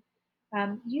 And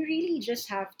you really just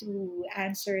have to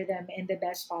answer them in the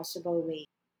best possible way.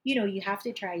 you have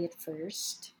to try it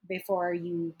first before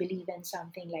you believe in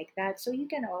something like that. So you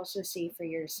can also say for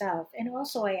yourself. And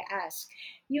also I ask,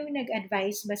 yung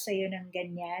nag-advise ba sa'yo ng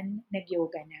ganyan,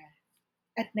 nag-yoga na?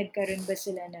 At nagkaroon ba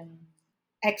sila ng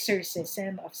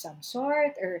exorcism of some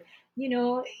sort, or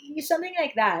something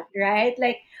like that, right?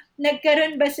 Like,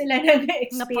 nagkaroon ba sila ng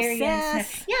experience na,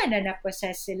 Na-possess. yeah, na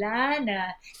naposes sila,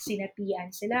 na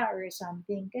sinapian sila or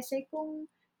something? Kasi kung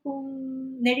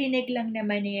narinig lang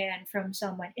naman yan from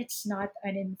someone, it's not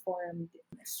an informed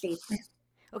statement.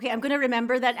 Okay, I'm gonna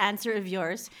remember that answer of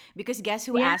yours because guess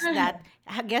who Yeah. asked that?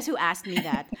 Guess who asked me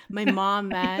that? My mom,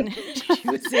 man. She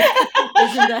would say,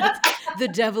 "Isn't that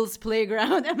the devil's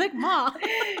playground?" I'm like, "Mom."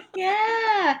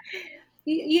 Yeah.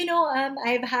 We've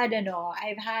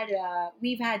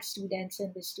had students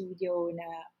in the studio na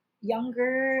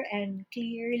younger and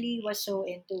clearly was so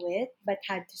into it, but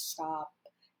had to stop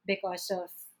because of,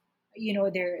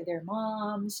 their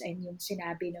moms and yung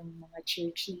sinabi ng mga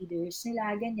church leaders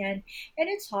nila, ganyan. And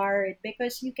it's hard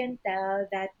because you can tell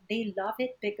that they love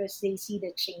it because they see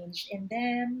the change in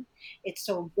them. It's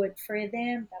so good for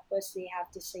them. Tapos they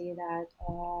have to say that,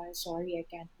 oh, sorry, I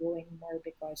can't go anymore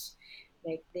because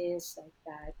like this, like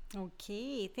that.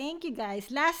 Okay, thank you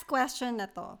guys. Last question na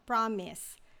to,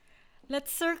 promise.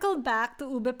 Let's circle back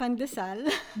to ube pandesal.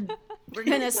 Hmm. We're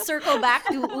gonna circle back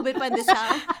to ube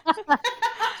pandesal.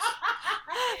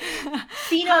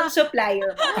 Sino ang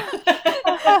supplier mo?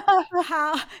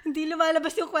 How, hindi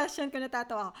lumalabas yung question ko,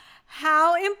 natatawa ako.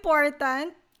 How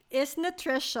important is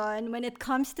nutrition when it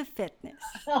comes to fitness?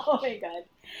 Oh my god.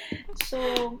 So,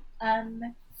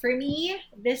 for me,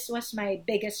 this was my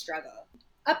biggest struggle.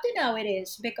 Up to now, it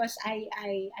is because I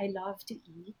love to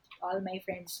eat. All my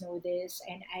friends know this,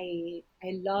 and I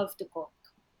love to cook.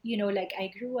 Like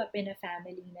I grew up in a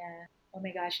family na, oh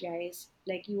my gosh, guys,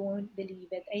 like you won't believe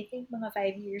it. I think mga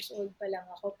 5 years old pa lang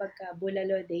ako pagka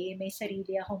bulalo day, may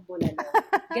sarili akong bulalo.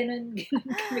 Ganun,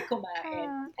 ganun kami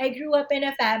kumain. I grew up in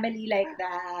a family like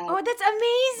that. Oh, that's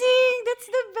amazing! That's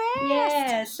the best.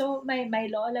 Yeah, so my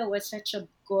lola was such a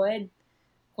good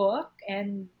cook,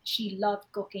 and she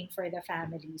loved cooking for the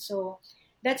family. So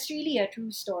that's really a true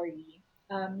story.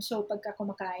 So pagka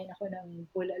kumakain ako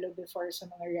ng bulalo before sa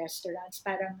mga restaurants,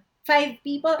 parang 5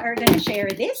 people are gonna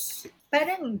share this?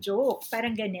 Parang joke,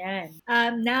 parang ganyan.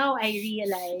 Now I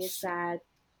realize that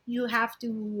you have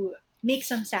to make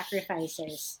some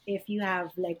sacrifices if you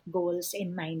have like goals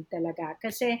in mind talaga.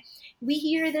 Kasi we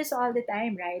hear this all the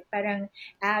time, right? Parang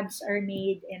abs are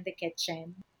made in the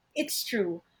kitchen. It's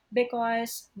true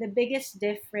because the biggest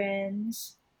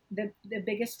difference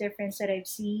that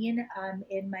I've seen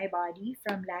in my body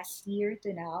from last year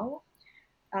to now,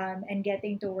 and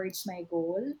getting towards my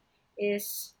goal,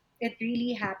 is it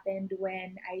really happened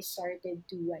when I started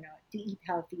to eat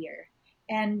healthier.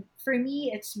 And for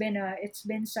me, it's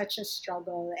been such a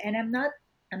struggle, and I'm not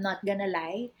gonna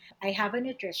lie. I have a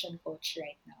nutrition coach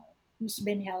right now who's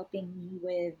been helping me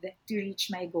with to reach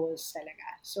my goals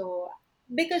talaga. So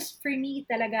because for me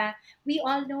talaga, we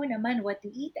all know naman what to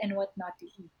eat and what not to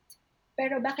eat.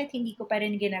 Pero bakit hindi ko pa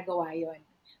rin ginagawa yon?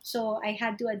 So I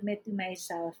had to admit to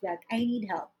myself that I need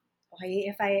help. Okay,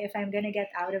 if I'm gonna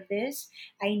get out of this,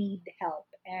 I need help,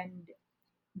 and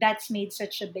that's made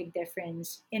such a big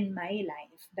difference in my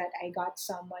life that I got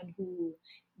someone who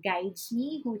guides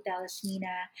me, who tells me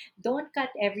na don't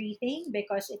cut everything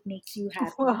because it makes you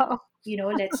happy. Wow.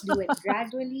 Let's do it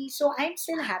gradually. So I'm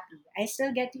still happy. I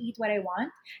still get to eat what I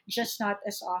want, just not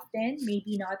as often,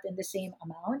 maybe not in the same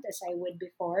amount as I would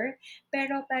before.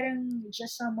 Pero parang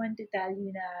just someone to tell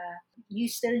you na you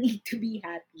still need to be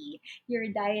happy. Your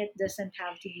diet doesn't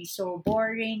have to be so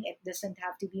boring. It doesn't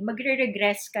have to be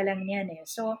magre-regress ka lang yan eh.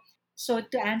 So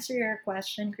to answer your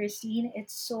question, Christine,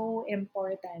 it's so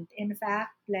important. In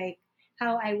fact, like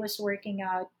how I was working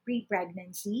out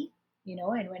pre-pregnancy,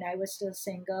 and when I was still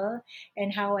single,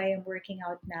 and how I am working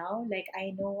out now, like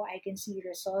I know I can see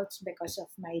results because of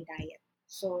my diet.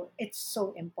 So it's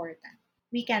so important.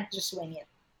 We can't just wing it.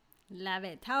 Love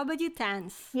it. How about you,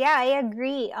 Tans? Yeah, I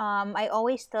agree. I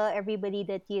always tell everybody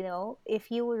that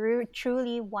if you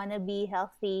truly want to be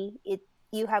healthy,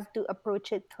 you have to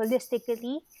approach it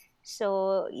holistically.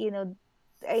 So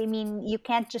I mean, you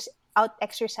can't just out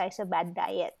exercise a bad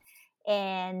diet,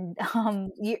 and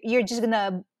you're just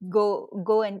gonna go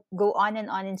on and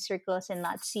on in circles and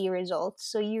not see results.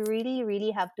 So you really, really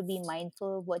have to be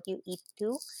mindful of what you eat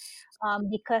too,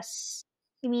 because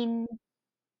I mean,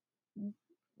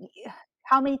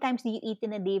 how many times do you eat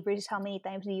in a day versus how many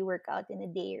times do you work out in a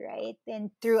day, right?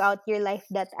 And throughout your life,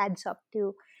 that adds up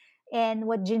to. And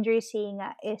what Ginger is saying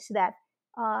is that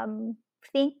um,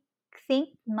 think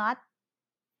not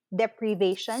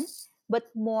deprivation, but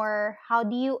more how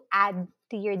do you add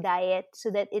to your diet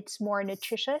so that it's more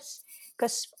nutritious?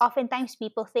 Because oftentimes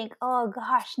people think, oh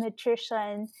gosh,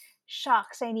 nutrition,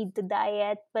 shucks, I need to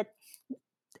diet. But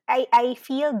I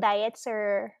feel diets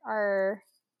are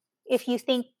if you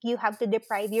think you have to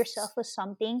deprive yourself of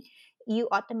something, you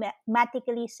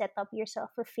automatically set up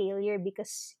yourself for failure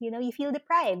because you feel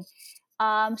deprived.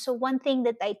 So one thing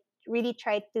that I really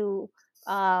try to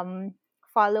um,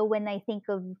 follow when I think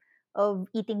of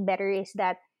eating better is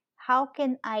that how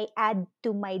can I add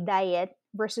to my diet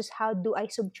versus how do I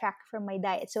subtract from my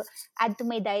diet. So add to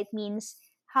my diet means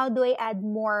how do I add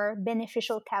more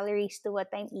beneficial calories to what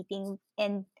I'm eating,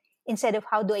 and instead of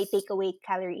how do I take away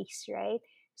calories, right?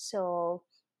 So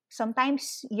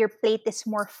sometimes your plate is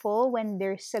more full when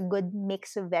there's a good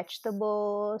mix of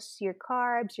vegetables, your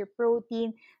carbs, your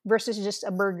protein versus just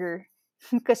a burger.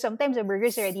 Because sometimes a burger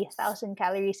is already 1,000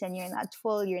 calories and you're not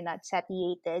full, you're not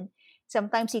satiated.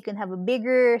 Sometimes you can have a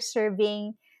bigger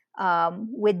serving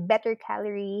with better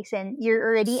calories, and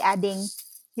you're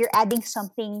adding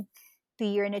something to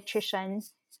your nutrition.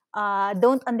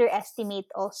 Don't underestimate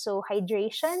also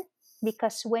hydration,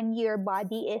 because when your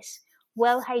body is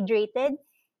well hydrated,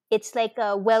 it's like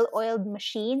a well oiled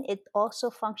machine. It also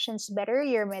functions better.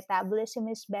 Your metabolism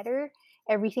is better.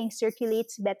 Everything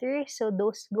circulates better. So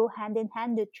those go hand in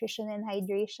hand, nutrition and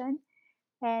hydration.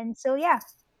 And so, yeah,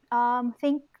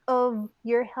 think of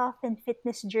your health and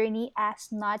fitness journey as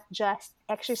not just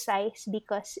exercise,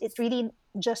 because it really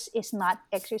just is not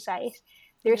exercise.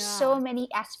 There's so Yeah. many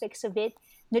aspects of it.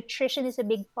 Nutrition is a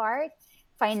big part.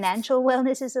 Financial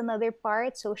wellness is another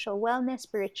part. Social wellness,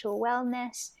 spiritual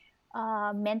wellness,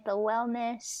 mental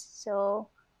wellness. So,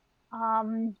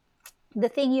 um, the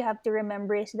thing you have to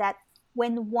remember is that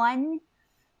when one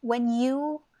when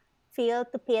you fail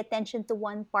to pay attention to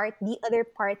one part, the other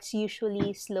parts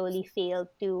usually slowly fail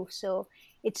too. So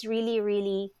it's really,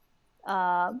 really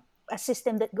uh, a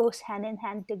system that goes hand in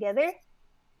hand together.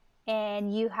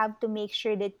 And you have to make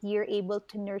sure that you're able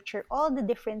to nurture all the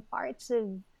different parts of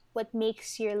what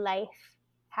makes your life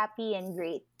happy and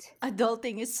great.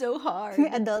 Adulting is so hard.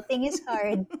 Adulting is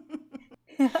hard.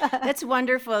 That's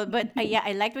wonderful. But yeah,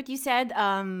 I liked what you said.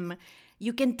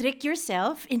 You can trick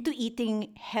yourself into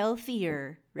eating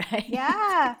healthier, right?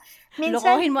 Yeah. Minsan,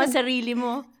 Lokohin mo ang sarili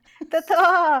mo.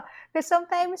 totoo. Because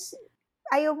sometimes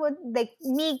I would like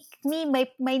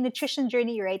my nutrition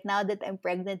journey right now that I'm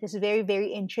pregnant is very, very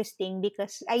interesting,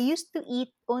 because I used to eat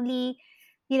only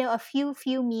a few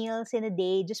meals in a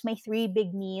day, just my three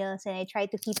big meals, and I try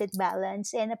to keep it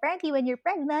balanced. And apparently when you're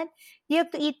pregnant, you have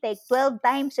to eat like 12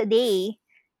 times a day.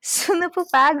 So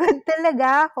napapagod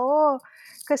talaga ako.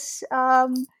 Because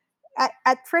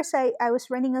at first I was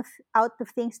running out of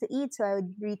things to eat, so I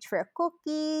would reach for a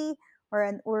cookie or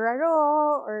an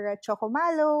uraro or a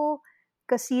chocomalo,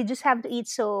 because you just have to eat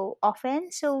so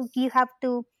often. So you have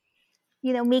to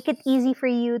make it easy for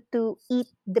you to eat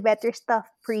the better stuff,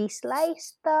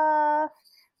 pre-sliced stuff,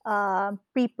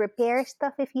 pre-prepare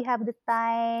stuff if you have the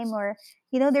time, or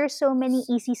there's so many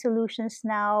easy solutions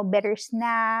now, better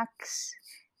snacks.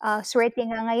 Swerte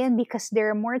nga ngayon because there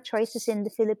are more choices in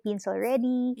the Philippines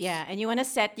already. Yeah, and you want to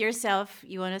set yourself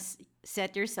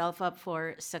up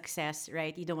for success,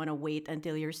 right? You don't want to wait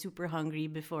until you're super hungry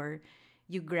before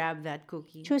you grab that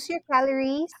cookie. Choose your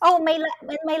calories. Oh, my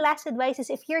last advice is,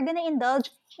 if you're gonna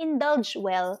indulge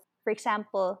well. For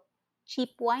example, cheap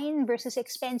wine versus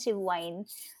expensive wine.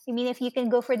 I mean, if you can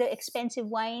go for the expensive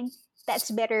wine,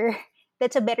 that's better.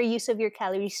 That's a better use of your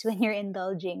calories when you're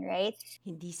indulging, right?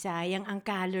 Hindi sayang ang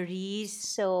calories.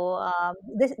 So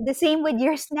the same with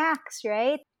your snacks,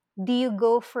 right? Do you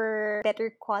go for better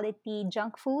quality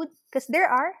junk food? Because there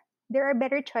are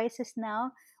better choices now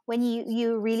when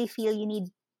you really feel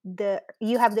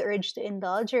you have the urge to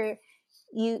indulge, or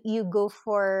you go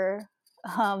for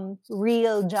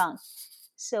real junk.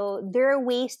 So there are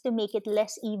ways to make it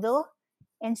less evil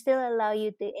and still allow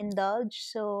you to indulge.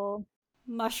 So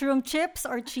Mushroom chips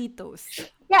or Cheetos?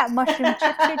 yeah, mushroom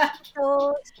chips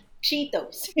or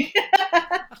Cheetos. Cheetos.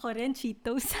 Ako rin,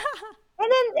 Cheetos. And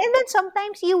then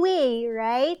sometimes you weigh,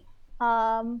 right?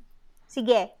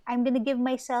 Sige, I'm gonna give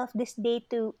myself this day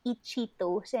to eat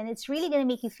Cheetos, and it's really gonna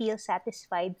make you feel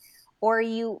satisfied. Or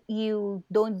you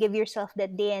don't give yourself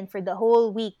that day, and for the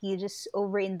whole week you just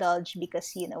overindulge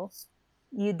because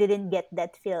you didn't get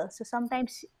that feel. So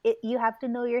sometimes you have to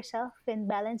know yourself and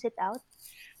balance it out.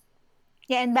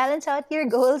 Yeah, and balance out your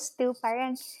goals too.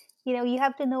 Parang, you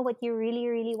have to know what you really,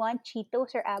 really want,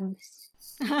 Cheetos or abs.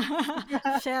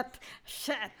 Shit.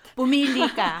 Shit. Pumili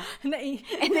ka. Nai-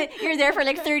 And then you're there for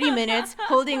like 30 minutes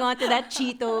holding on to that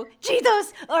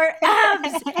Cheetos or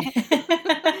abs.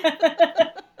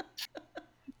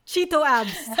 Cheeto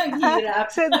abs. Ang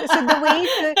hirap. So the way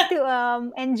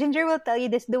to and Ginger will tell you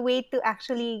this, the way to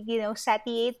actually,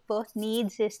 satiate both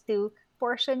needs is to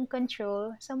portion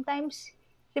control. Sometimes,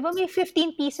 di ba may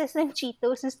 15 pieces ng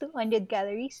Cheetos is 200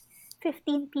 calories?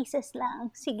 15 pieces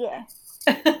lang. Sige.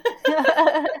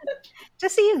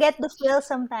 Just so you get the feel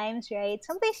sometimes, right?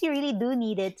 Sometimes you really do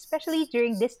need it, especially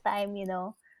during this time,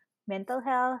 mental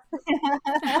health.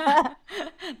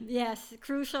 Yes,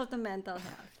 crucial to mental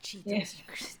health. Yeah.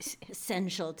 Cheetos is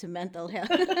essential to mental health.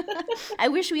 I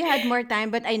wish we had more time,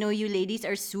 but I know you ladies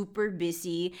are super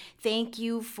busy. Thank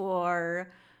you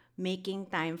for making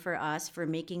time for us, for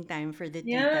making time for the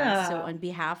titas. So, Yeah. on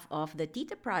behalf of the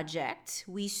Tita Project,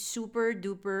 we super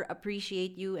duper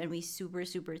appreciate you and we super,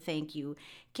 super thank you.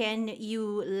 Can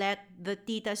you let the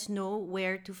titas know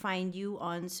where to find you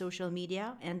on social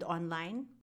media and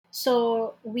online?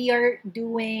 So we are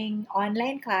doing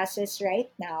online classes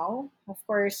right now. Of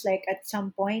course, like at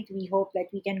some point, we hope that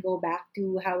we can go back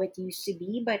to how it used to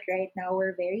be. But right now,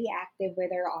 we're very active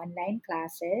with our online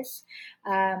classes.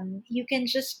 You can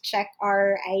just check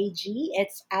our IG.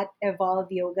 It's at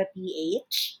Evolve Yoga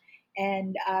PH.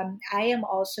 And I am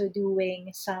also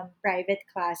doing some private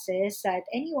classes that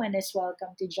anyone is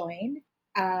welcome to join.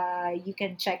 You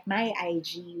can check my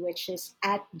IG, which is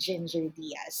at Ginger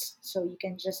Diaz. So you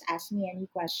can just ask me any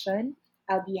question.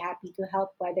 I'll be happy to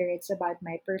help, whether it's about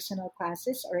my personal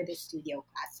classes or the studio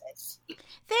classes.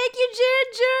 Thank you,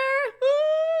 Ginger!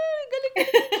 Ooh, galing ni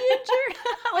Ginger!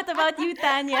 What about you,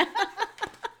 Tanya?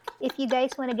 If you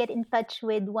guys want to get in touch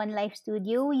with One Life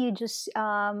Studio, you just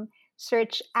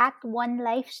search at One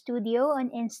Life Studio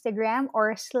on Instagram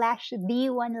or slash the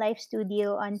One Life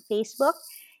Studio on Facebook.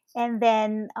 And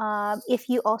then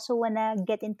if you also want to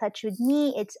get in touch with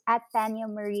me, it's at Tanya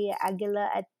Maria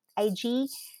Aguila at IG.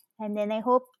 And then I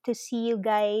hope to see you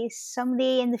guys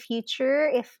someday in the future,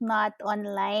 if not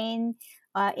online,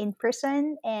 in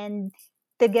person. And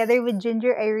together with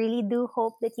Ginger, I really do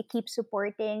hope that you keep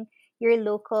supporting your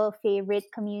local favorite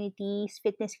communities,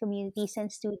 fitness communities,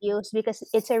 and studios, because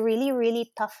it's a really,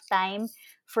 really tough time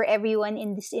for everyone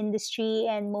in this industry,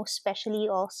 and most especially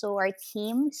also our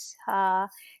teams.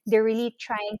 They're really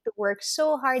trying to work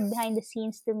so hard behind the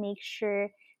scenes to make sure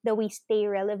that we stay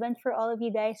relevant for all of you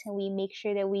guys, and we make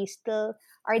sure that we still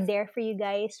are there for you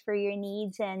guys, for your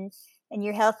needs and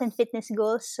your health and fitness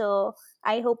goals. So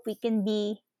I hope we can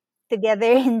be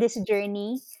together in this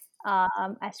journey,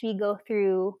 as we go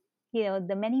through,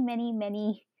 the many, many,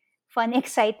 many fun,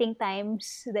 exciting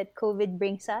times that COVID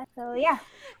brings us. So yeah.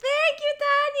 Thank you,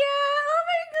 Tanya! Oh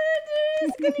my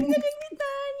goodness! Galing-galing ni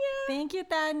Tanya! Thank you,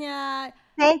 Tanya.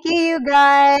 Thank you, you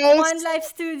guys. One Life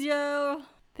Studio.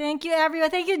 Thank you, everyone.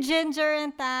 Thank you, Ginger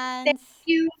and Thank Tans.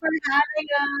 you for having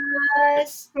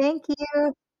us. Thank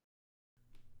you.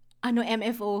 Ano,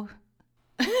 MFO?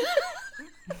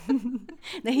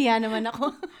 Nahiya naman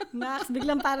ako. Max,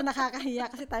 biglang parang nakakahiya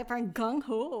kasi tayo parang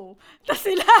gung-ho. Tapos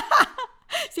sila,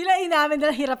 sila inamin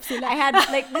na hirap sila. I had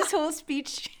like this whole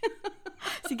speech.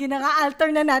 Sige na nga,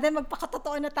 alter na natin,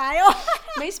 magpakatotoo na tayo.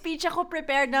 May speech ako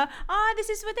prepared na, this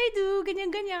is what I do,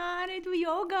 ganyan-ganyan, I do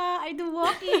yoga, I do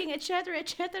walking, etc.,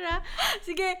 etc.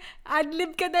 Sige,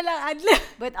 adlib ka na lang, adlib.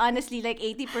 But honestly, like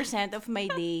 80% of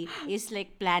my day is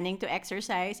like planning to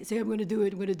exercise. So I'm gonna do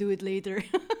it later.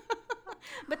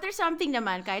 But there's something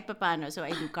naman, kahit papano. So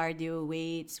I do cardio,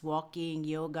 weights, walking,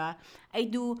 yoga. I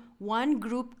do one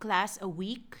group class a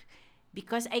week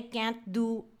because I can't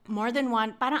do more than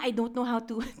one. Parang I don't know how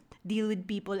to deal with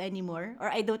people anymore, or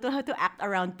I don't know how to act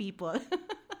around people.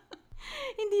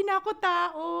 Hindi na ako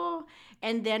tao.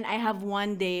 And then I have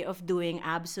one day of doing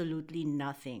absolutely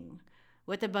nothing.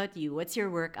 What about you? What's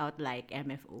your workout like,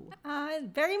 MFO?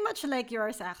 Very much like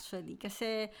yours actually.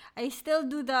 Kasi I still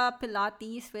do the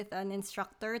Pilates with an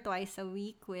instructor twice a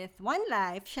week with One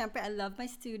Life. Syempre, I love my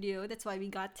studio. That's why we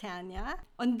got Tanya.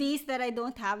 On days that I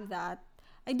don't have that,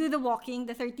 I do the walking,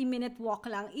 the 30-minute walk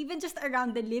lang. Even just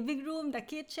around the living room, the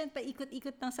kitchen,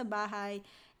 paikot-ikot lang sa bahay.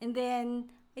 And then,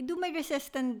 I do my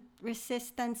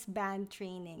resistance band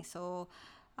training. So,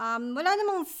 wala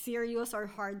namang serious or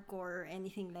hardcore or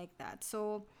anything like that.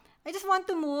 So, I just want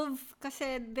to move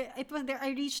kasi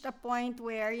I reached a point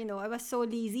where, I was so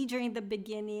lazy during the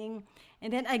beginning.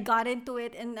 And then I got into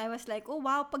it and I was like, oh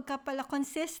wow, pagka pala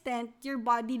consistent, your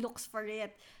body looks for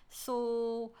it.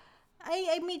 So,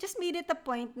 just made it a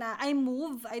point na I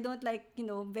move. I don't like,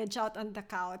 veg out on the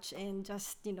couch and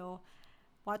just,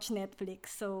 watch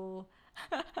Netflix. So,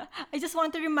 I just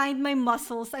want to remind my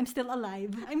muscles I'm still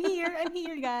alive. I'm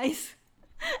here, guys.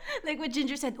 Like what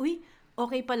Ginger said, uy,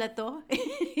 Okay pala to.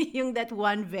 Yung that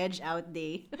one veg out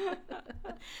day.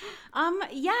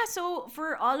 Yeah, so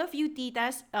for all of you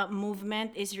titas,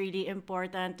 movement is really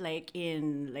important, like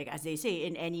as they say,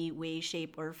 in any way,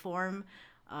 shape, or form.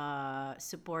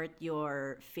 Support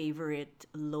your favorite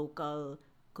local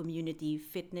community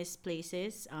fitness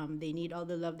places. They need all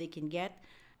the love they can get.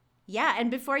 Yeah,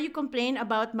 and before you complain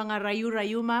about mga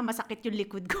rayu-rayu masakit yung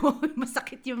likod ko,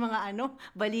 masakit yung mga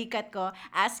balikat ko,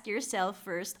 ask yourself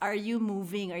first, are you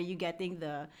moving? Are you getting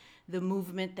the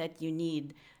movement that you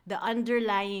need? The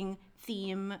underlying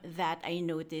theme that I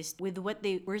noticed with what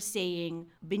they were saying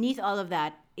beneath all of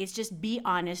that is just be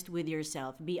honest with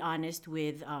yourself. Be honest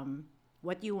with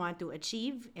what you want to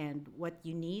achieve and what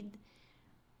you need,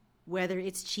 whether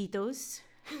it's Cheetos.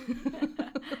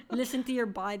 Listen to your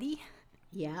body.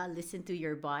 Yeah, listen to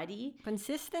your body.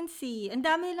 Consistency. Ang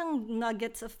dami lang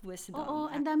nuggets of wisdom. Oo,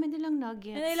 ang dami nilang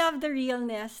nuggets. And I love the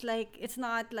realness. Like, it's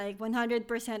not like 100%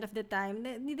 of the time.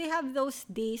 They have those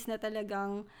days na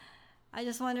talagang, I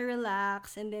just want to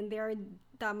relax. And then there are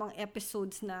tamang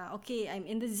episodes na, okay, I'm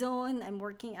in the zone, I'm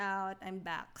working out, I'm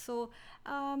back. So,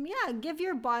 yeah, give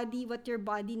your body what your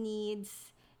body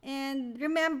needs. And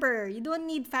remember, you don't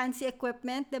need fancy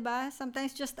equipment, diba?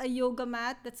 Sometimes just a yoga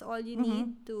mat, that's all you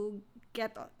need to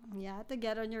get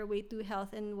on your way to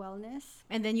health and wellness.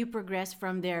 And then you progress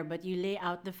from there, but you lay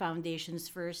out the foundations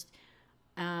first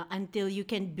until you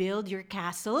can build your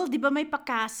castle. Di ba may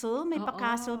pa-castle? May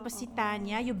pa-castle pa si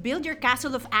Tanya. You build your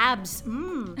castle of abs.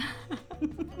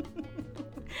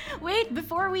 Wait,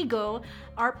 before we go,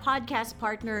 our podcast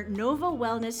partner, Nova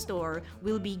Wellness Store,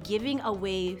 will be giving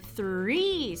away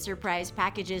 3 surprise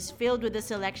packages filled with a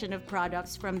selection of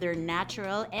products from their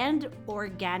natural and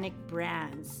organic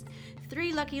brands.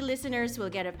 3 lucky listeners will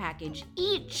get a package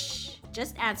each.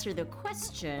 Just answer the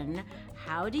question,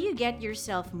 how do you get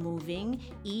yourself moving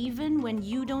even when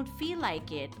you don't feel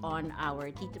like it, on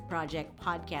our Tita Project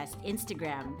Podcast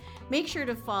Instagram. Make sure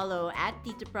to follow at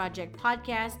Tita Project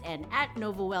Podcast and at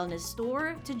Nova Wellness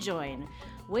Store to join.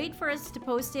 Wait for us to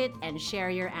post it and share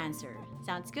your answer.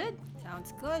 Sounds good?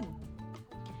 Sounds good.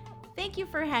 Thank you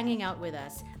for hanging out with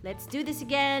us. Let's do this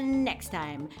again next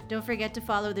time. Don't forget to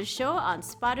follow the show on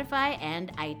Spotify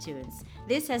and iTunes.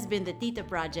 This has been the Tita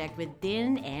Project with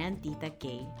Din and Tita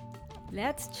K.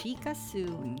 Let's chika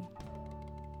soon.